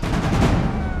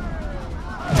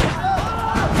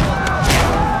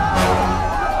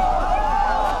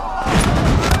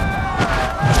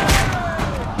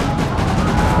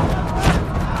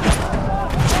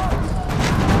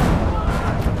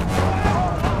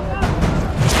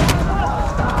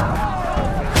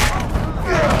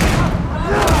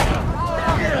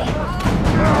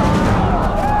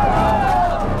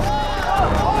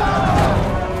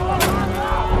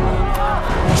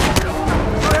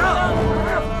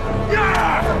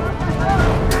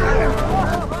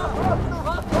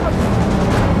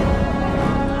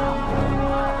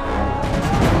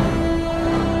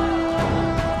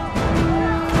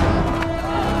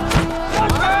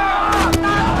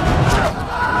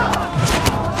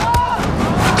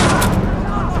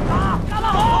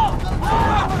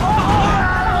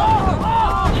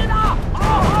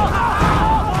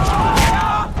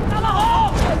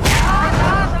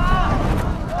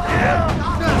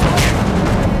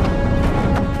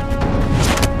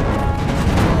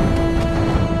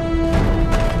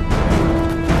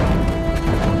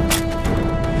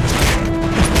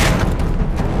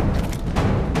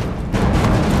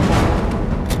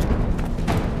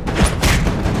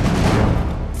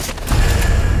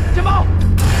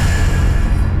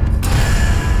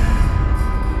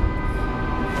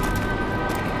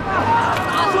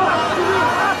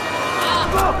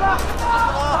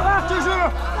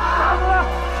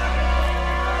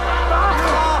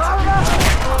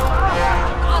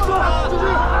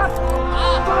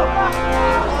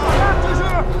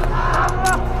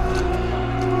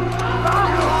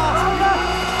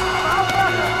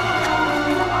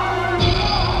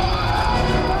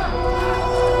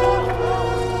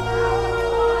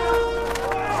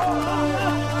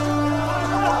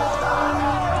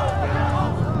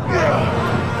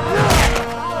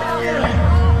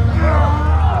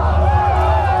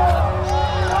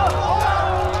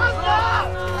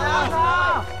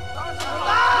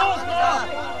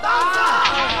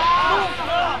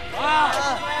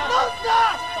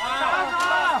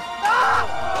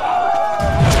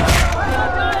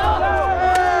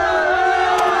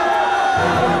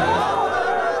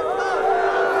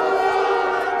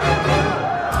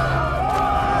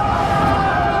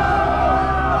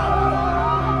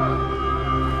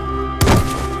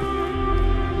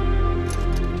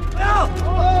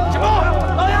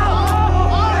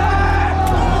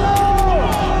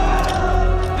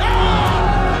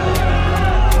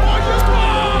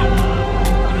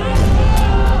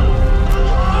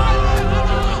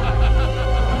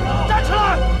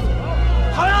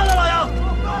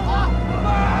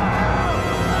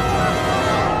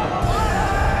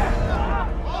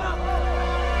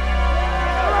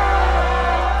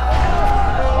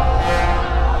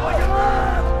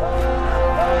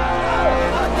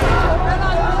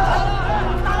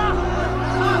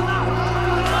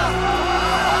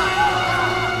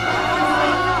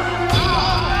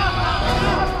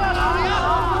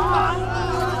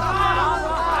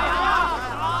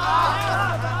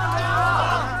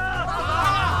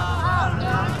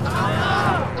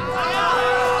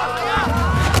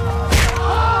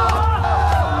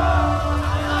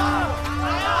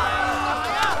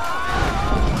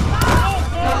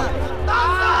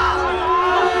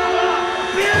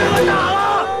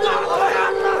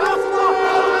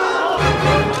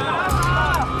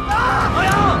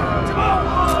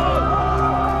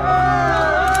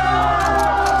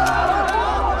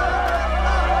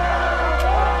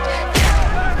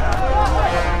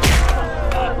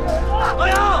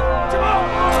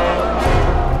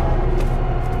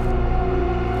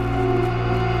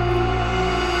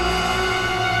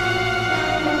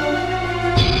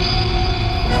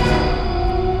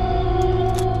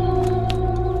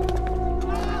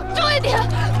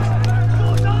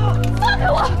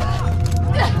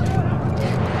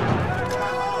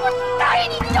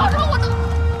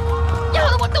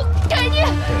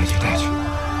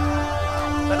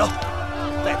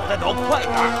快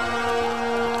点！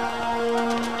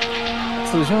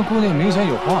紫萱姑娘明显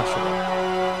有话说，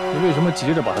你为什么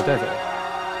急着把她带走？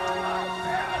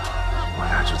我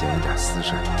俩之间有点私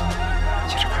事，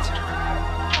接着看，接着看。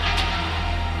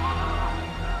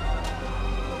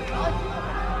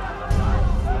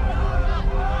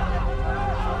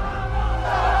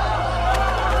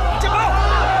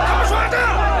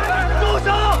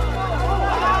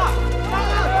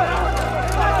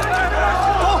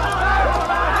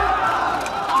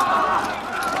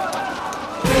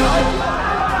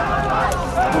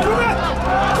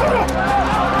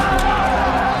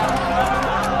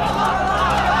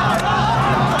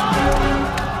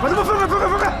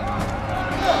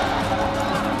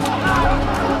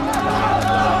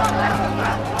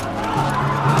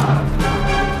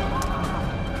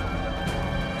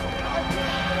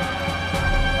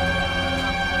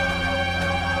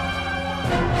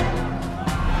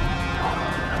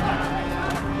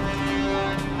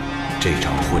 这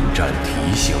场混战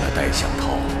提醒了戴向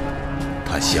涛，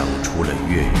他想出了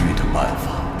越狱的办法。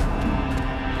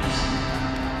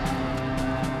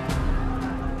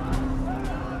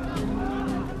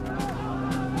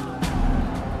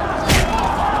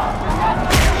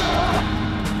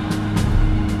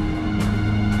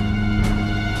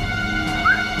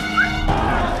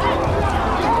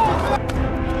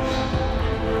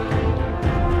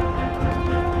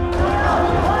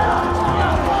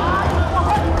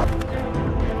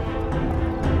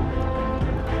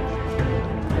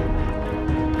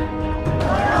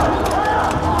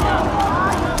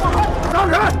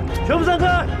全部散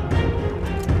开！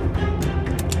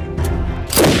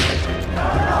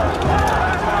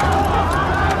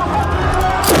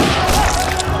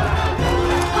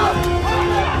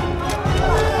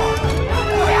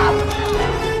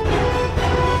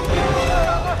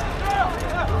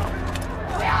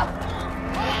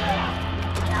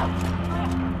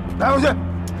带回去！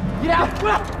你俩过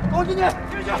来，跟我进去！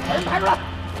进去，把人抬出来！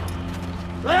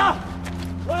来呀！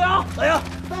来呀！来呀！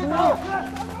带走！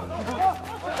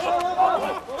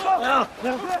 来呀！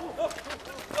等等！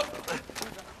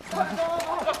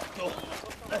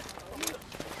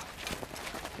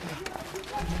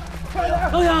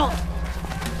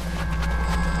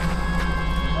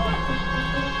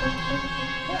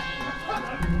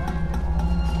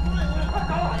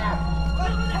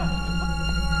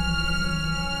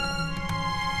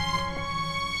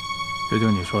这就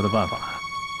你说的办法，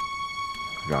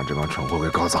让这帮蠢货给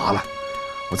搞砸了，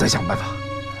我再想办法。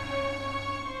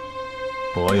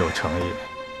 我有诚意，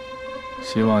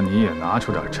希望你也拿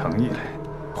出点诚意来。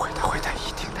会的，会的，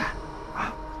一定的。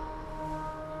啊！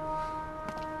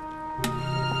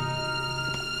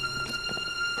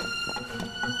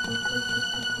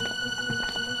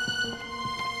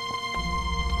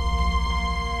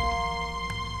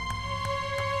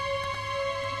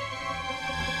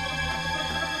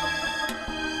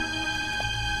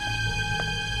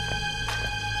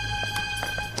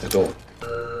小周。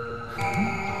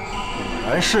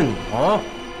 果然是你啊！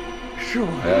是我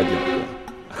呀，鸟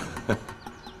哥。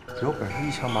有本事一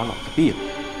枪把老子毙了！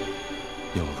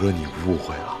鸟哥，你误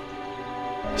会了，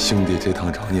兄弟这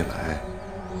趟找你来，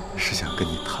是想跟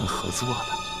你谈合作的。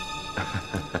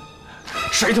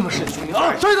谁他妈是你兄弟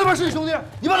啊？谁他妈是你兄弟？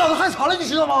你把老子害惨了，你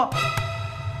知道吗？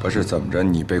不是怎么着，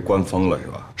你被关疯了是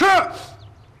吧？是。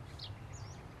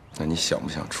那你想不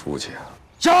想出去啊？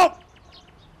想。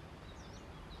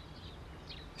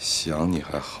 想你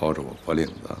还薅着我脖领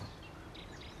子，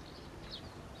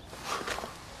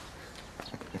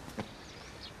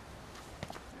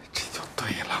这就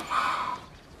对了嘛。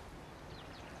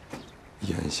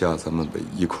眼下咱们被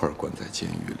一块关在监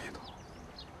狱里头，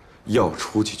要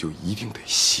出去就一定得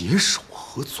携手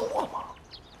合作嘛。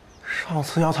上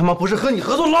次要他妈不是和你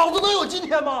合作，老子能有今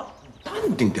天吗？淡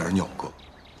定点，鸟哥。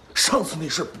上次那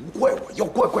事不怪我，要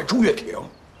怪周月婷。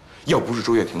要不是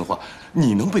周月婷的话，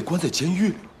你能被关在监狱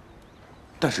里？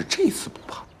 但是这次不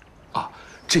怕，啊！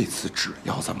这次只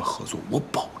要咱们合作，我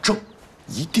保证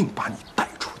一定把你带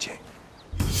出监狱。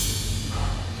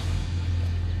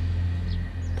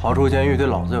逃出监狱对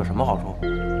老子有什么好处？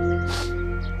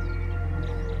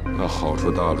那好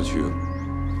处大了去了。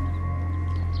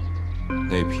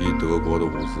那批德国的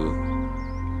物资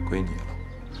归你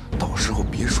了，到时候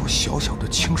别说小小的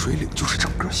清水岭，就是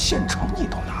整个县城你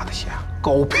都拿得下。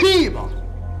狗屁吧！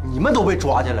你们都被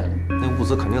抓进来了，那物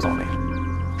资肯定早没了。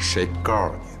 谁告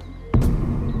诉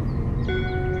你的？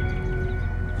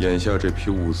眼下这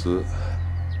批物资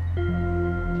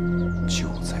就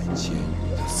在监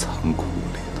狱的仓库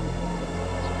里头。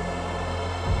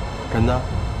真的？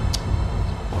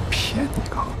我骗你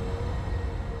干嘛？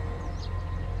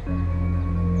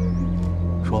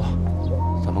说，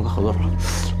怎么个合投多少？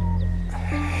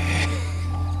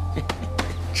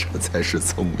这才是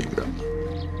聪明人。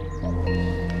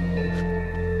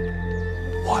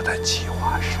我的计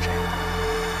划是这样。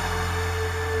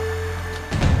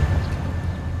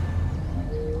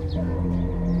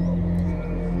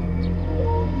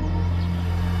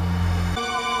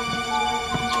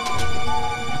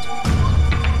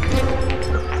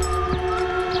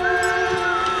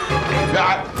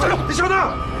 你稍等，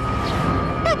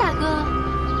戴大哥，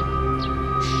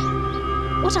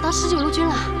我找到19路军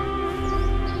了。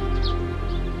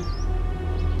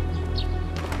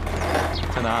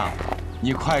小南，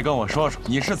你快跟我说说，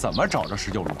你是怎么找着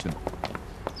19路军的？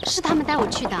是他们带我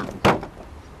去的，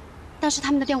但是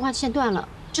他们的电话线断了，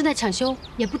正在抢修，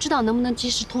也不知道能不能及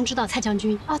时通知到蔡将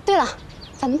军。哦，对了，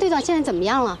咱们队长现在怎么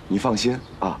样了？你放心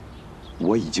啊，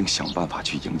我已经想办法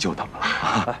去营救他们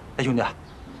了。哎，兄弟，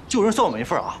救人算我们一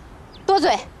份啊！ 多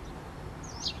嘴！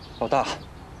老大，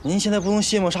您现在不能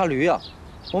卸磨杀驴啊！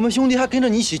我们兄弟还跟着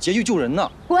你一起劫狱救人呢。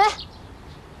滚！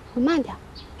滚慢点，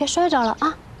别摔着了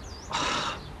啊！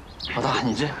老大，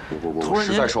你这我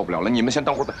实在受不了了，你们先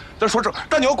等会儿，再说这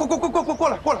大牛，过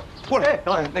来！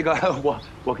哎，那个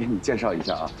我给你介绍一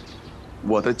下啊，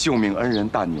我的救命恩人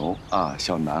大牛啊，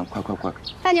小南，快！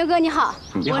大牛哥你好，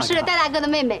我是戴大哥的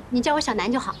妹妹，你叫我小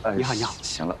南就好。你好。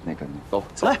行了，那个你走，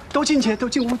来，都进去，都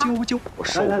进屋。我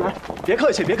受不了。来，别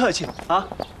客气啊！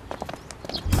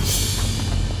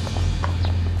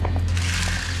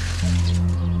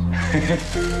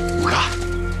五哥，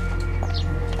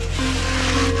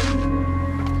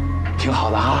挺好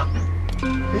的啊。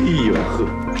哎呦呵，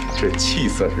这气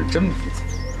色是真不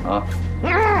错啊。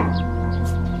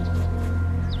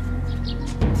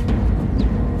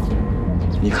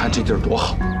你看这地儿多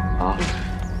好啊，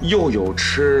又有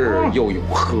吃又有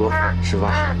喝，是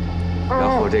吧？然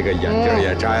后这个眼镜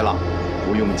也摘了，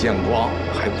不用见光，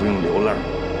还不用流泪。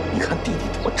你看弟弟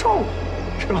多照顾，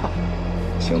是吧？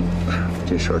行，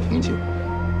这事儿挺紧，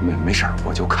没事儿，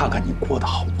我就看看你过得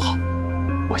好不好。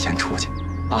我先出去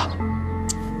啊，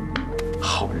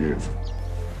好日子。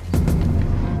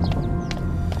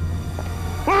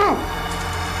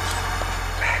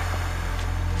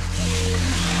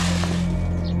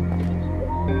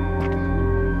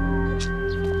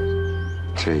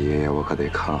这爷爷我可得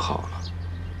看好了，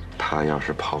他要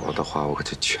是跑了的话，我可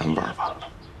就全玩完了，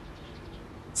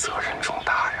责任重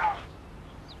大呀。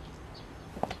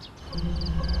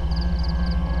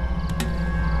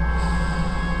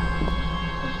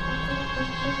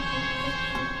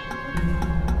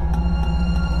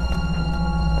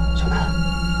小南，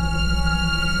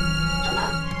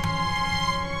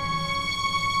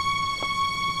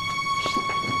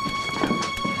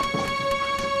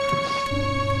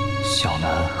小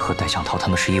南和戴向涛他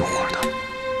们是一伙的，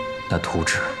那图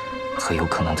纸很有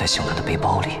可能在小南的背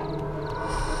包里。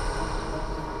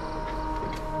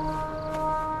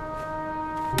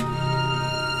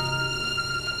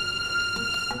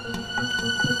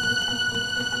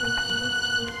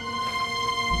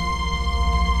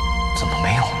怎么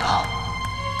没有呢？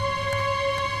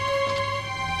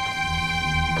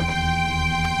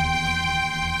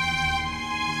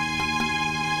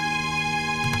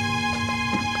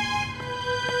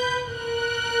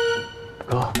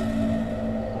哥，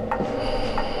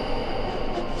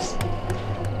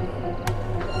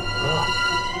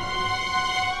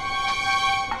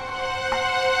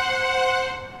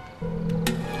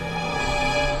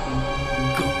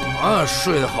干嘛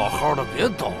睡得好好的，别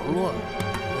捣乱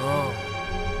啊！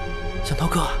小涛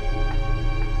哥，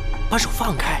把手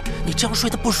放开，你这样睡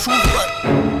得不舒服。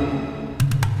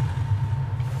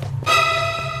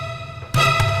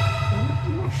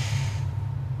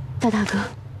戴大哥。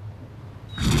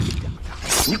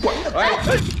 你管着！哎，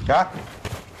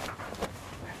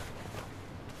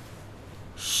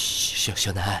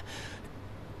小南，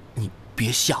你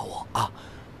别吓我啊！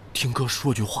听哥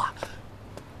说句话，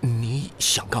你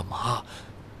想干嘛？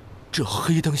这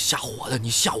黑灯瞎火的，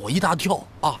你吓我一大跳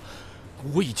啊！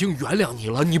我已经原谅你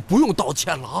了，你不用道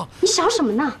歉了啊！你想什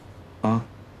么呢？啊！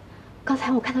刚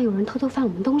才我看到有人偷偷翻我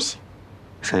们东西。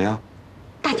谁呀？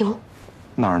大牛。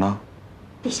哪儿呢？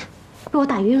地下，被我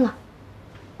打晕了。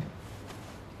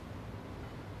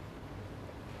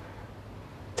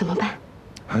 怎么办？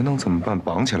还能怎么办？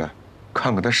绑起来，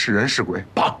看看他是人是鬼。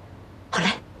绑。好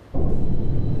嘞。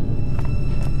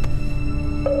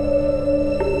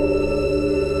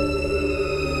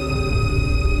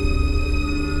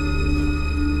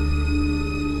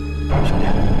兄弟，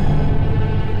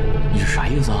你是啥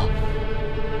意思啊？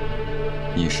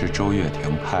你是周月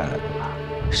婷派来的吧？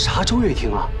啥周月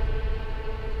婷啊？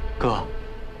哥，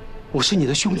我是你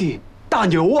的兄弟大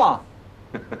牛啊！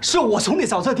是我从那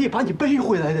沼泽地把你背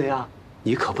回来的呀，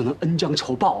你可不能恩将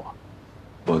仇报啊！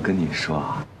我跟你说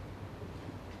啊，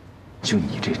就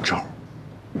你这招，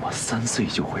我3岁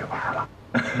就会玩了。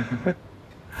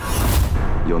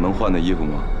有能换的衣服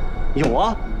吗？有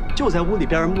啊，就在屋里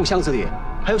边木箱子里，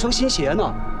还有双新鞋呢，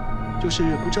就是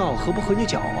不知道合不合你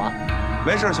脚啊？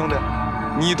没事，兄弟，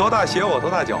你多大鞋我多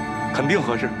大脚，肯定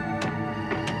合适。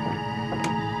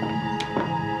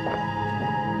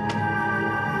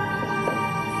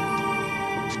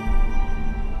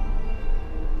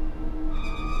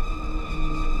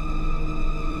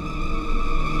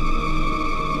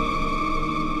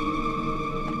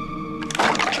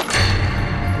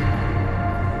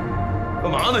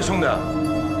干嘛呢，兄弟？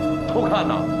偷看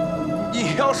呢？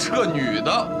你要是个女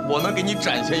的，我能给你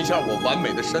展现一下我完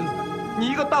美的身材。你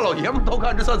一个大老爷们偷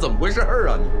看，这算怎么回事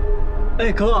啊你？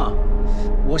哎哥，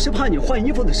我是怕你换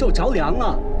衣服的时候着凉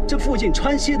啊，这附近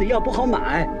川西的药不好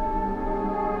买。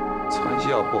窜西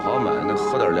药不好买，那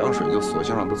喝点凉水就索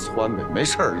性让它窜呗，没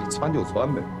事儿，窜就窜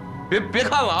呗。别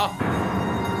看了啊！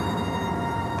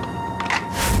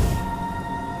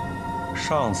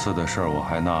上次的事儿我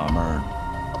还纳闷呢，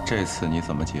这次你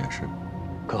怎么解释？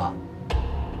哥，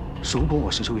如果我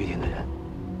是周月婷的人，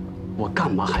我干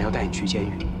嘛还要带你去监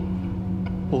狱？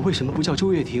我为什么不叫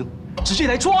周月婷直接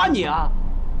来抓你啊？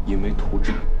因为图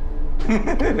纸。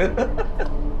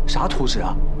啥图纸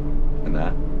啊？很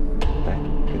难，来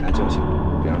给他叫醒，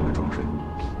别让他装睡。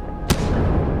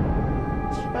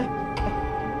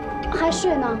还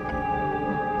睡呢？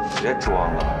别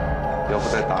装了，要不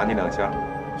再打你2下。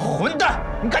混蛋！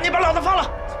你赶紧把老子放了！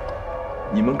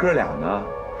你们哥俩呢，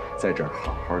在这儿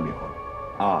好好聊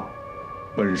啊。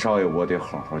本少爷我得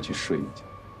好好去睡一觉。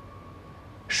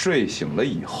睡醒了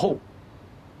以后，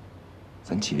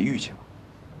咱劫狱去吧。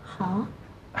好。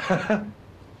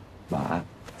晚安，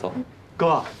走。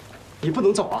哥，你不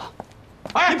能走啊！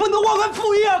哎，你不能忘恩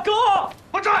负义啊，哥！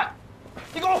不准！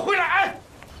你给我回来！哎！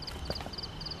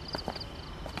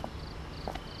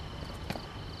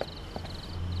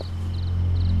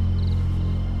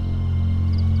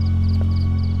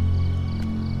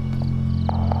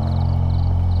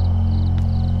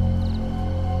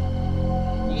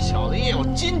你小子也有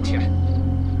今天！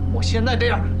我现在这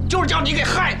样，就是叫你给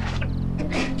害的！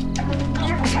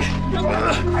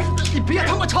你别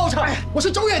他妈吵吵！我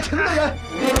是周月婷的人。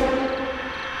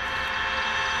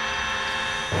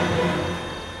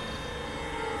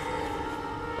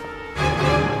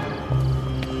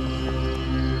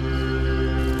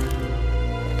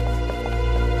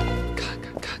看，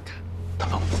他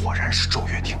们果然是周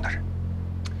月婷的人。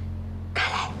看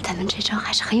来咱们这招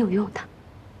还是很有用的。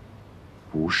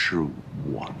不是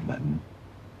我们，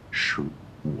是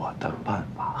我的办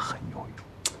法很有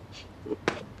用。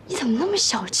你怎么那么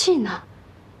小气呢？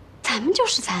咱们就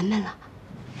是咱们了。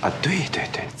啊，对，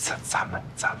咱们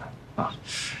啊，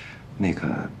那个，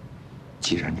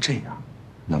既然这样，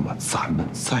那么咱们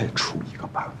再出一个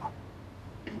办法。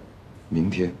明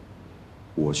天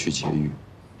我去劫狱，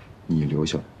你留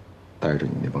下来，带着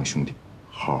你那帮兄弟，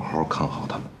好好看好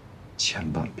他们，千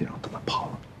万别让他们跑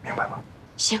了，明白吗？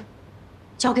行，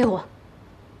交给我。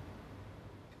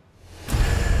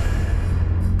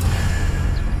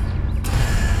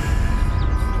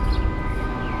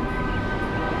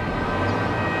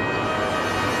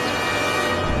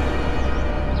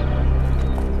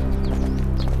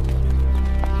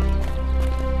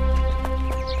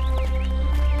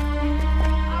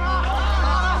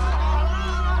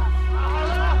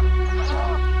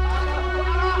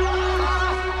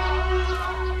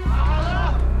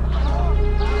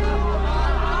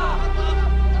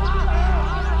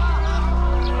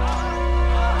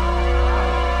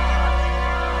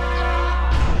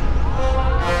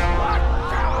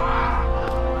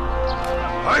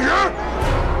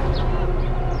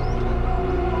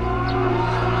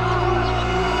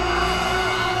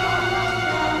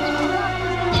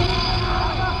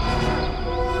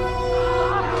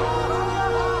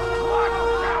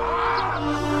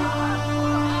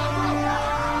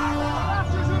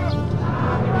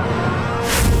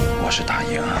是打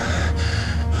赢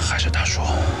还是打输，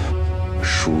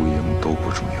输赢都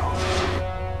不重要，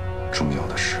重要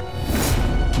的是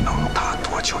能打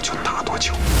多久就打多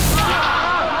久。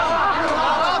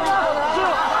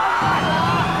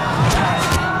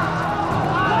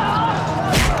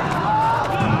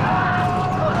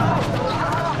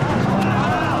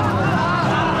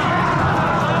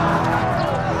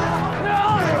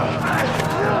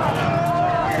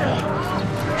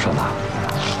少拿，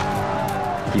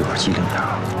一会儿机灵点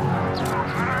啊。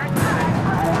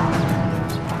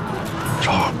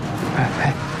少豪，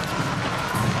哎，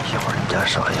一会儿你家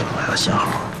少爷来了信号，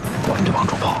我们就往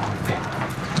出跑。哎。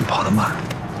你跑得慢，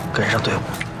跟上队伍。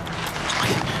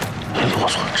别啰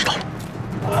嗦了，知道了。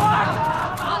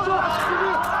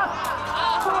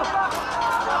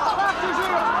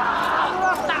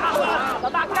老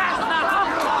大干死他！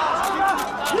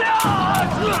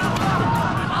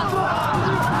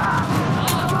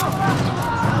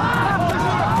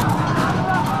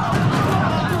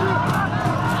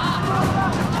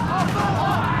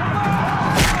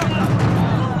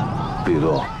李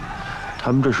总，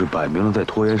他们这是摆明了在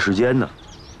拖延时间呢。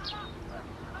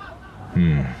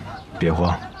别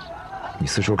慌，你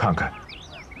四处看看，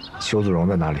邱子荣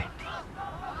在哪里？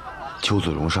邱子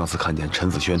荣上次看见陈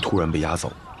子轩突然被押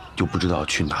走，就不知道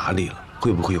去哪里了，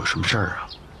会不会有什么事儿啊？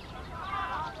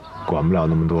管不了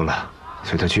那么多了，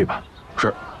随他去吧。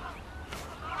是。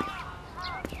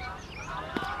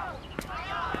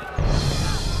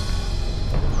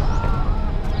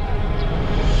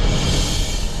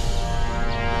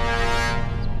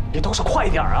你倒是快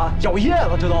点啊！咬夜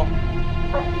了，这都。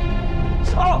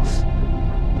啊！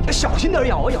小心点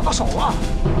咬啊，咬到手了！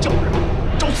叫人，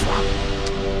找死啊！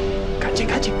赶紧，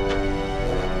赶紧！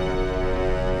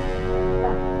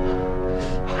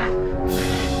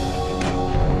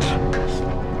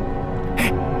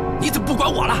哎，你怎么不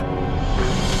管我了？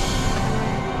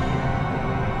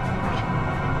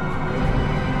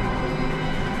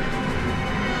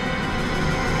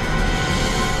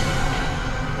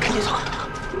赶紧走！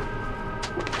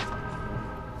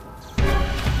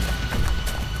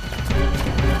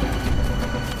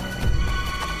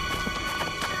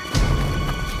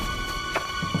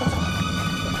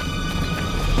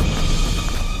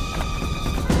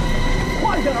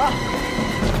快点啊！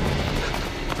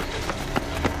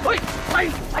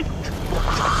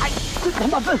慢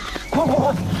慢奔，快！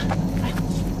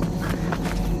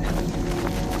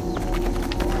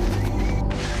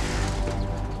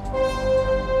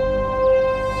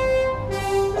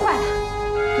坏了，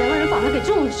两个人绑得给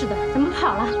粽子似的，怎么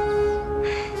跑了？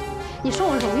你说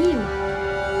我容易吗？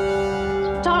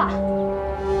糟了，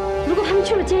如果他们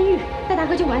去了监狱，戴大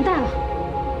哥就完蛋了。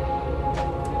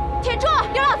铁柱，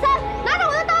刘老三，拿着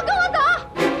我的刀跟我走。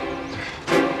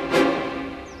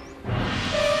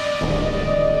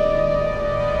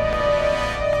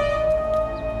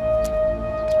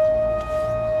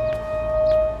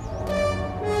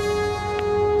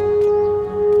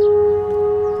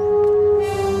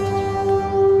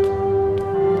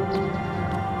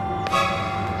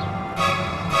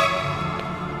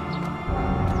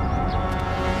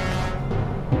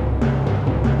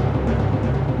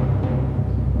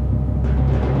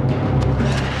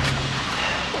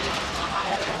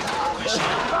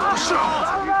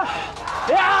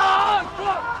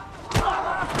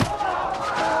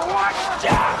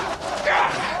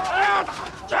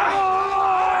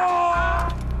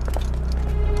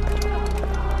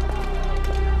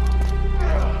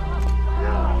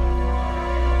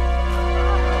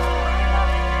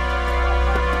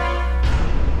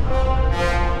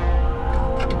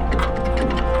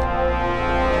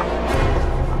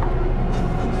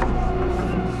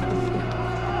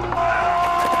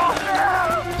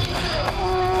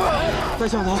带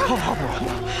向导靠谱，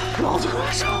老子可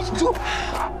是守不住。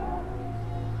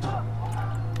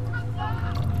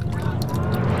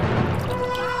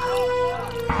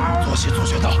左斜左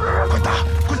旋道，快打，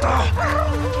快打！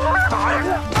打呀！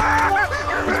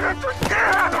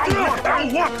打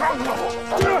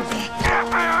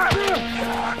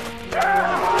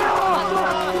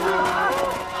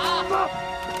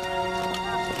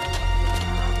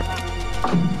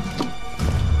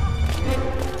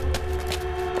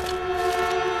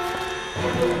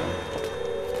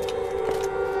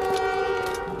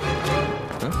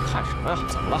看什么呀？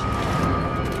怎么了？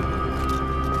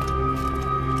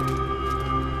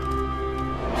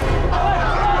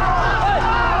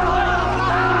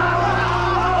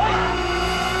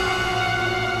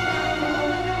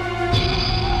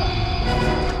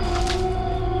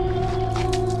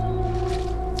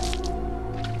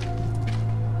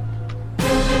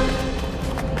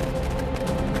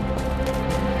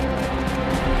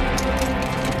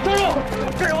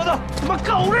这是我的，他妈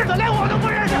狗日的，连我都不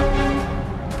认识！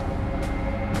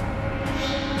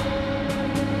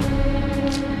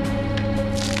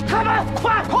开门，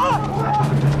快！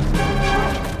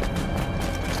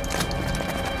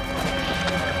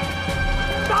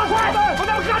打快，把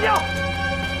他们干掉！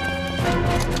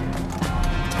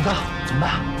老大，怎么办？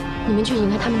你们去引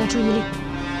开他们的注意力，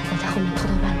我在后面偷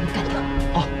偷把你们干掉。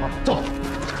好，走。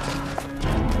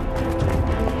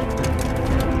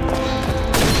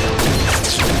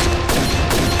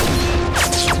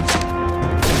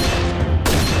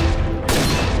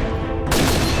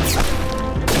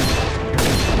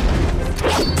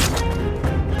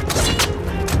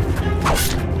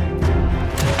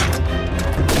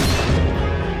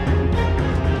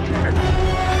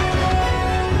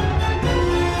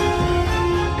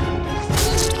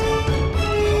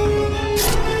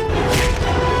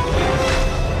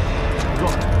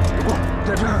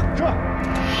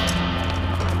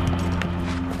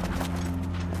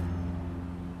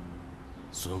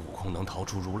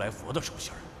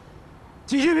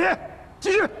继续拼，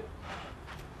继续！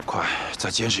快，再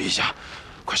坚持一下！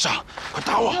快上，快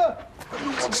打我！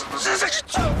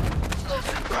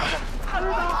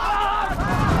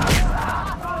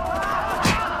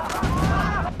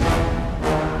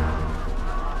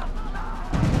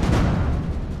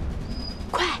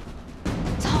快，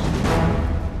走，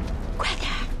快点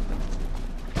儿！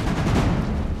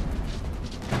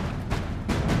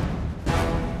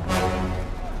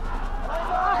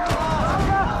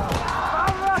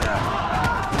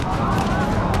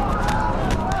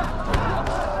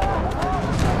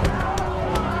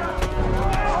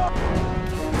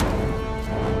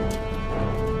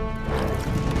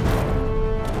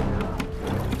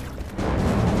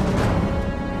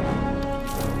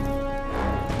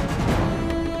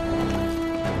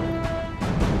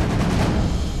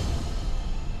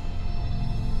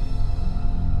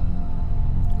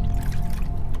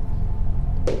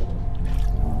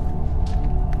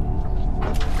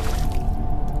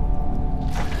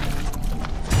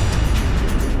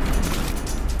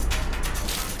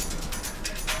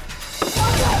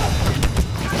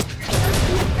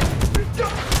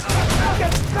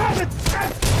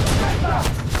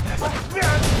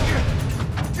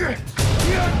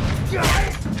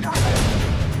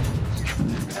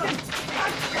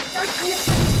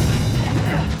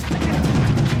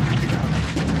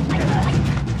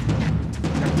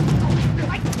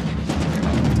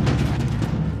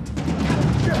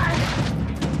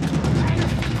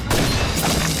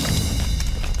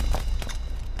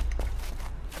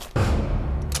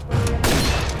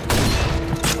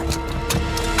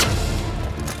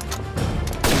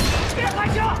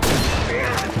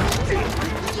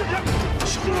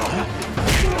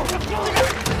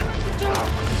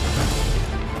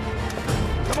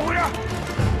怎么回事？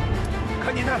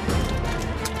看你的！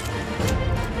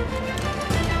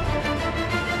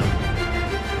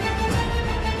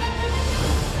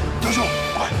教授，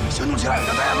快行动起来，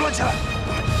让大家乱起来！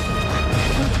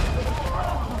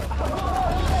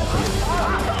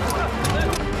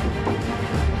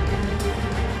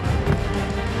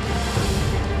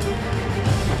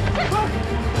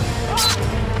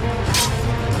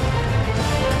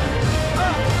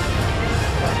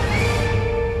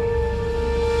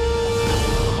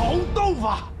好斗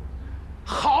法，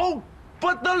好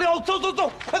不得了！走走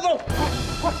走，快走，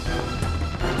快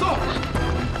走！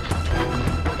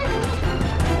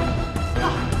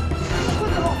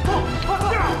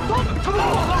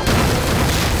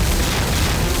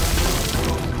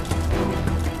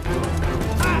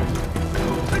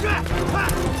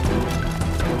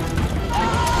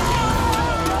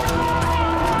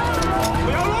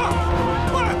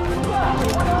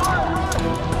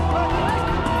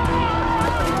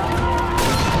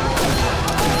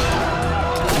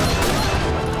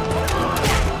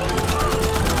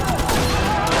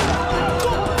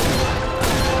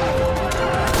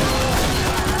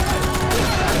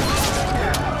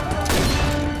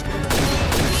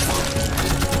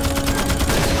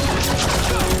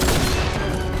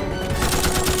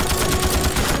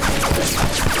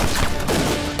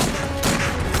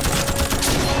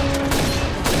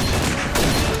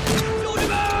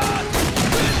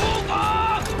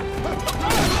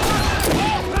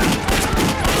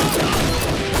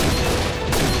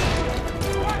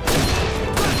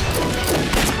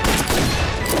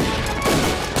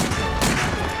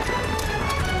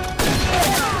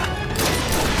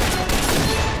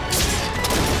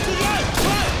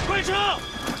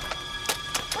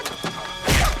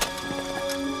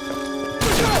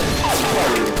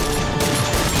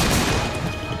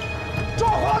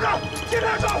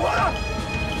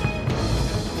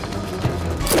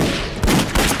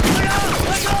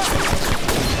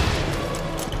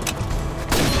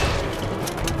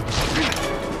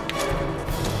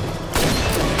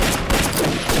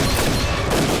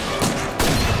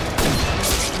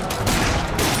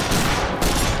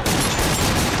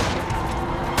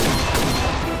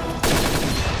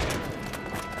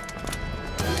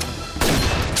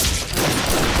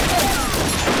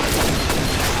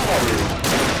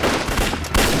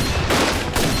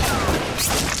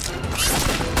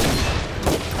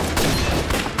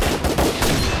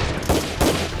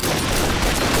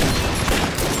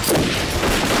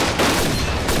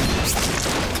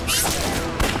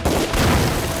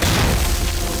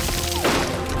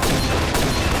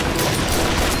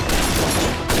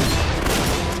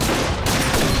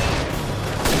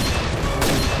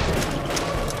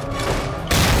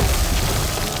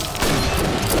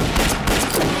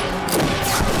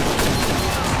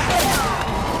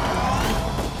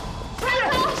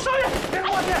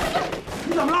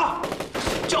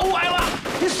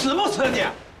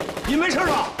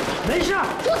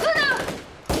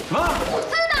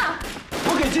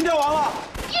今天完了。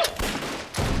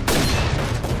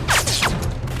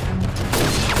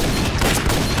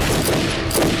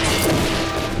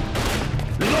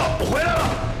李哥，我回来了。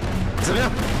怎么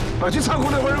样？把去仓库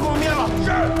那伙人给我灭了。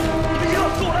是。你们一个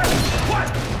跟我来，快！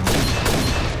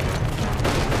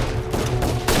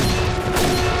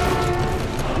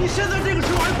你现在这个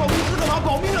时候还管公司干嘛？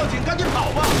保命要紧，赶紧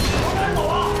跑吧！往哪走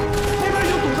啊？那边已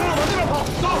经堵上了，往那边跑。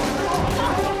走，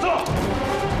走。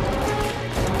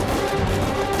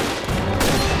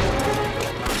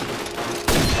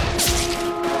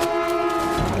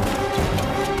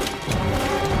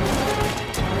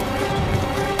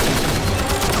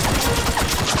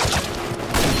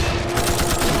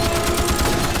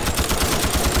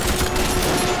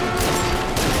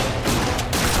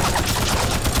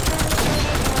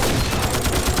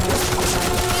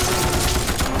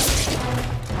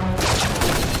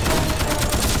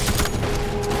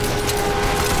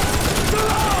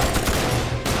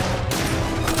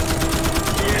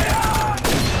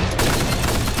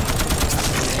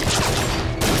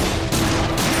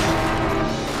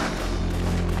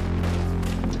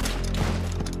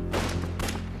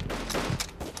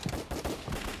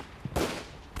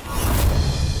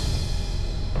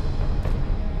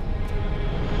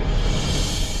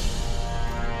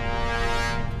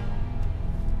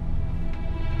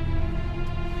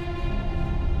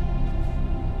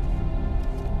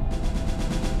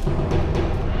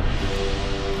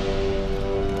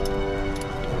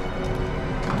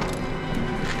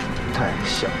太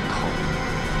想逃！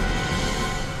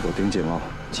有盯紧了，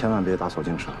千万别打草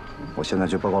惊蛇。我现在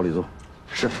去报告李组。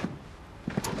是。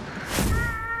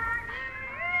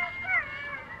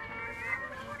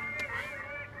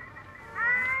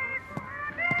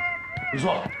李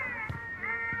硕，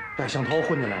带向涛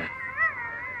混进来了。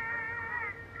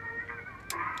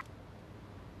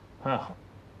还好，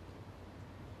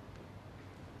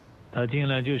他进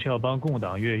来就是要帮共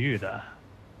党越狱的。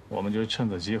我们就趁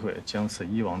此机会将此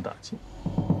一网打尽。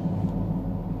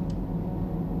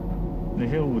那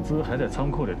些物资还在仓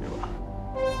库里，对吧？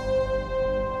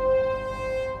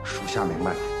属下明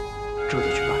白了，这就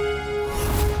去办。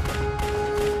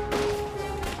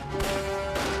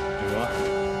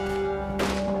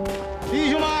弟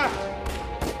兄们，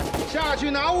下去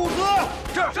拿物资。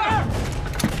是。这。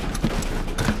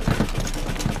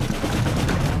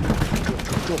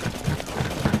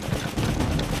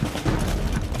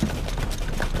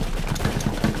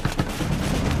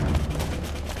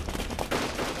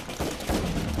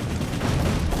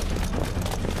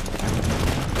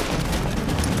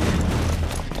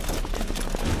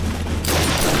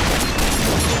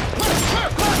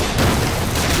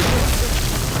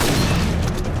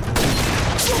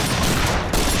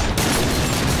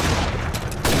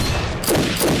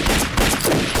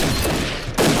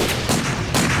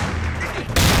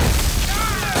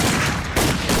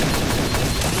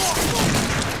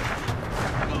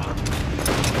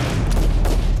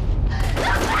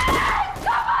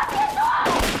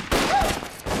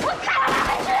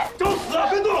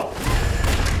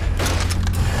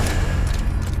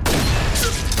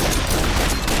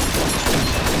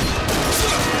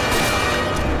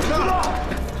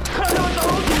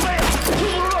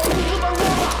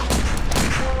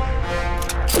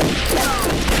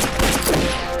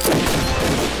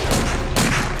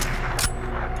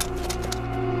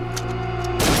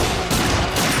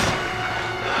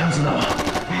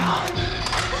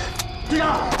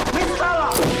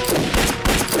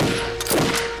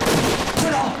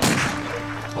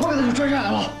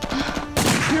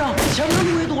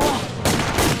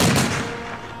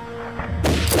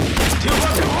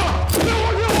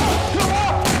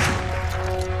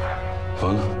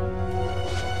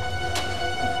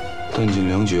弹尽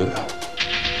粮绝。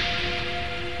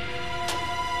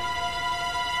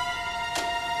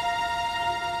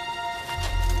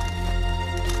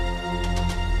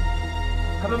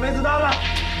他们没子弹了，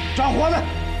找活的，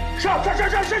上！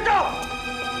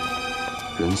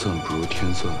人算不如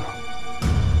天算啊！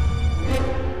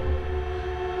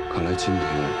看来今天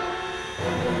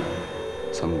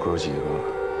咱们哥几个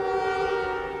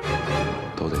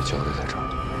都得交代在这儿。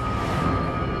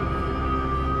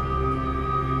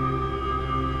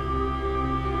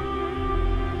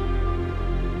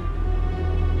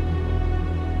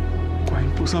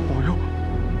 菩萨保佑，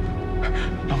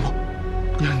老母，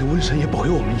你让你的瘟神也保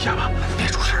佑我们一下吧，别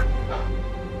出事。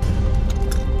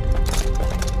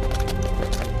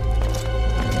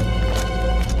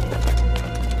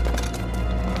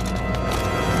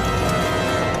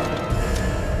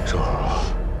周儿，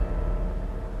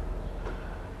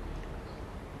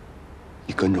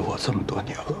你跟着我这么多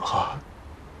年了哈，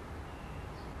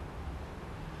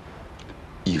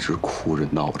一直哭着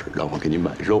闹着让我给你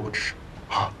买肉吃，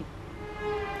啊？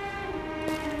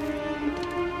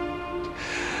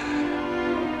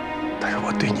但是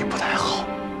我对你不太好，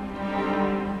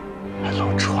还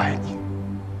老踹你。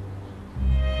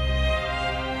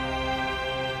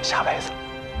下辈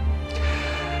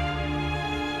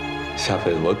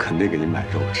子我肯定给你买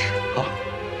肉吃啊！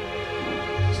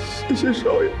谢谢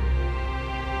少爷。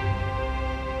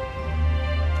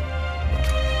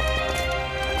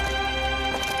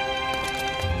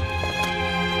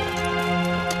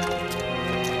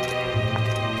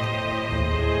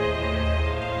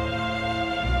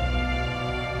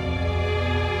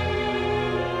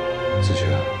子轩，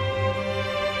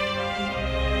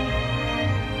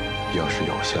要是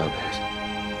有下辈子，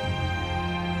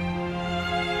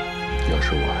要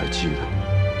是我还记得你，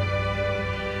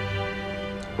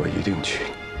我一定娶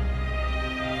你。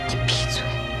你闭嘴！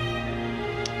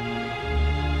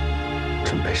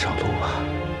准备上路吧。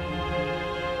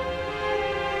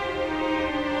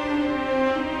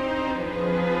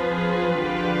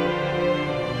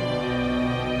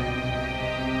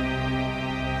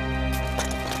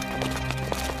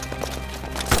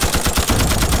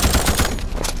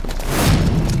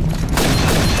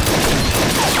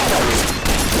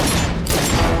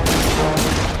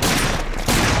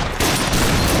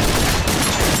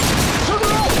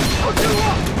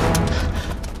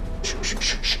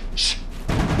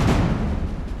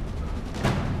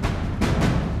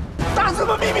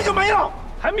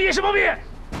密什么密？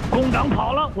共党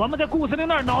跑了，我们在顾司令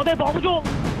那儿脑袋保不住，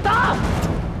打！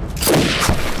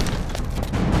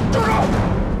住手！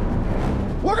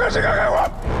我跟谁开会？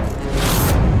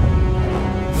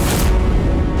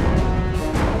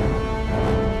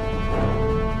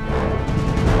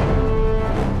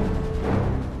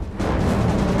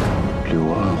柳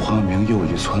暗花明又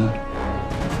一村，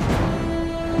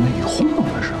内讧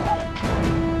了是吧？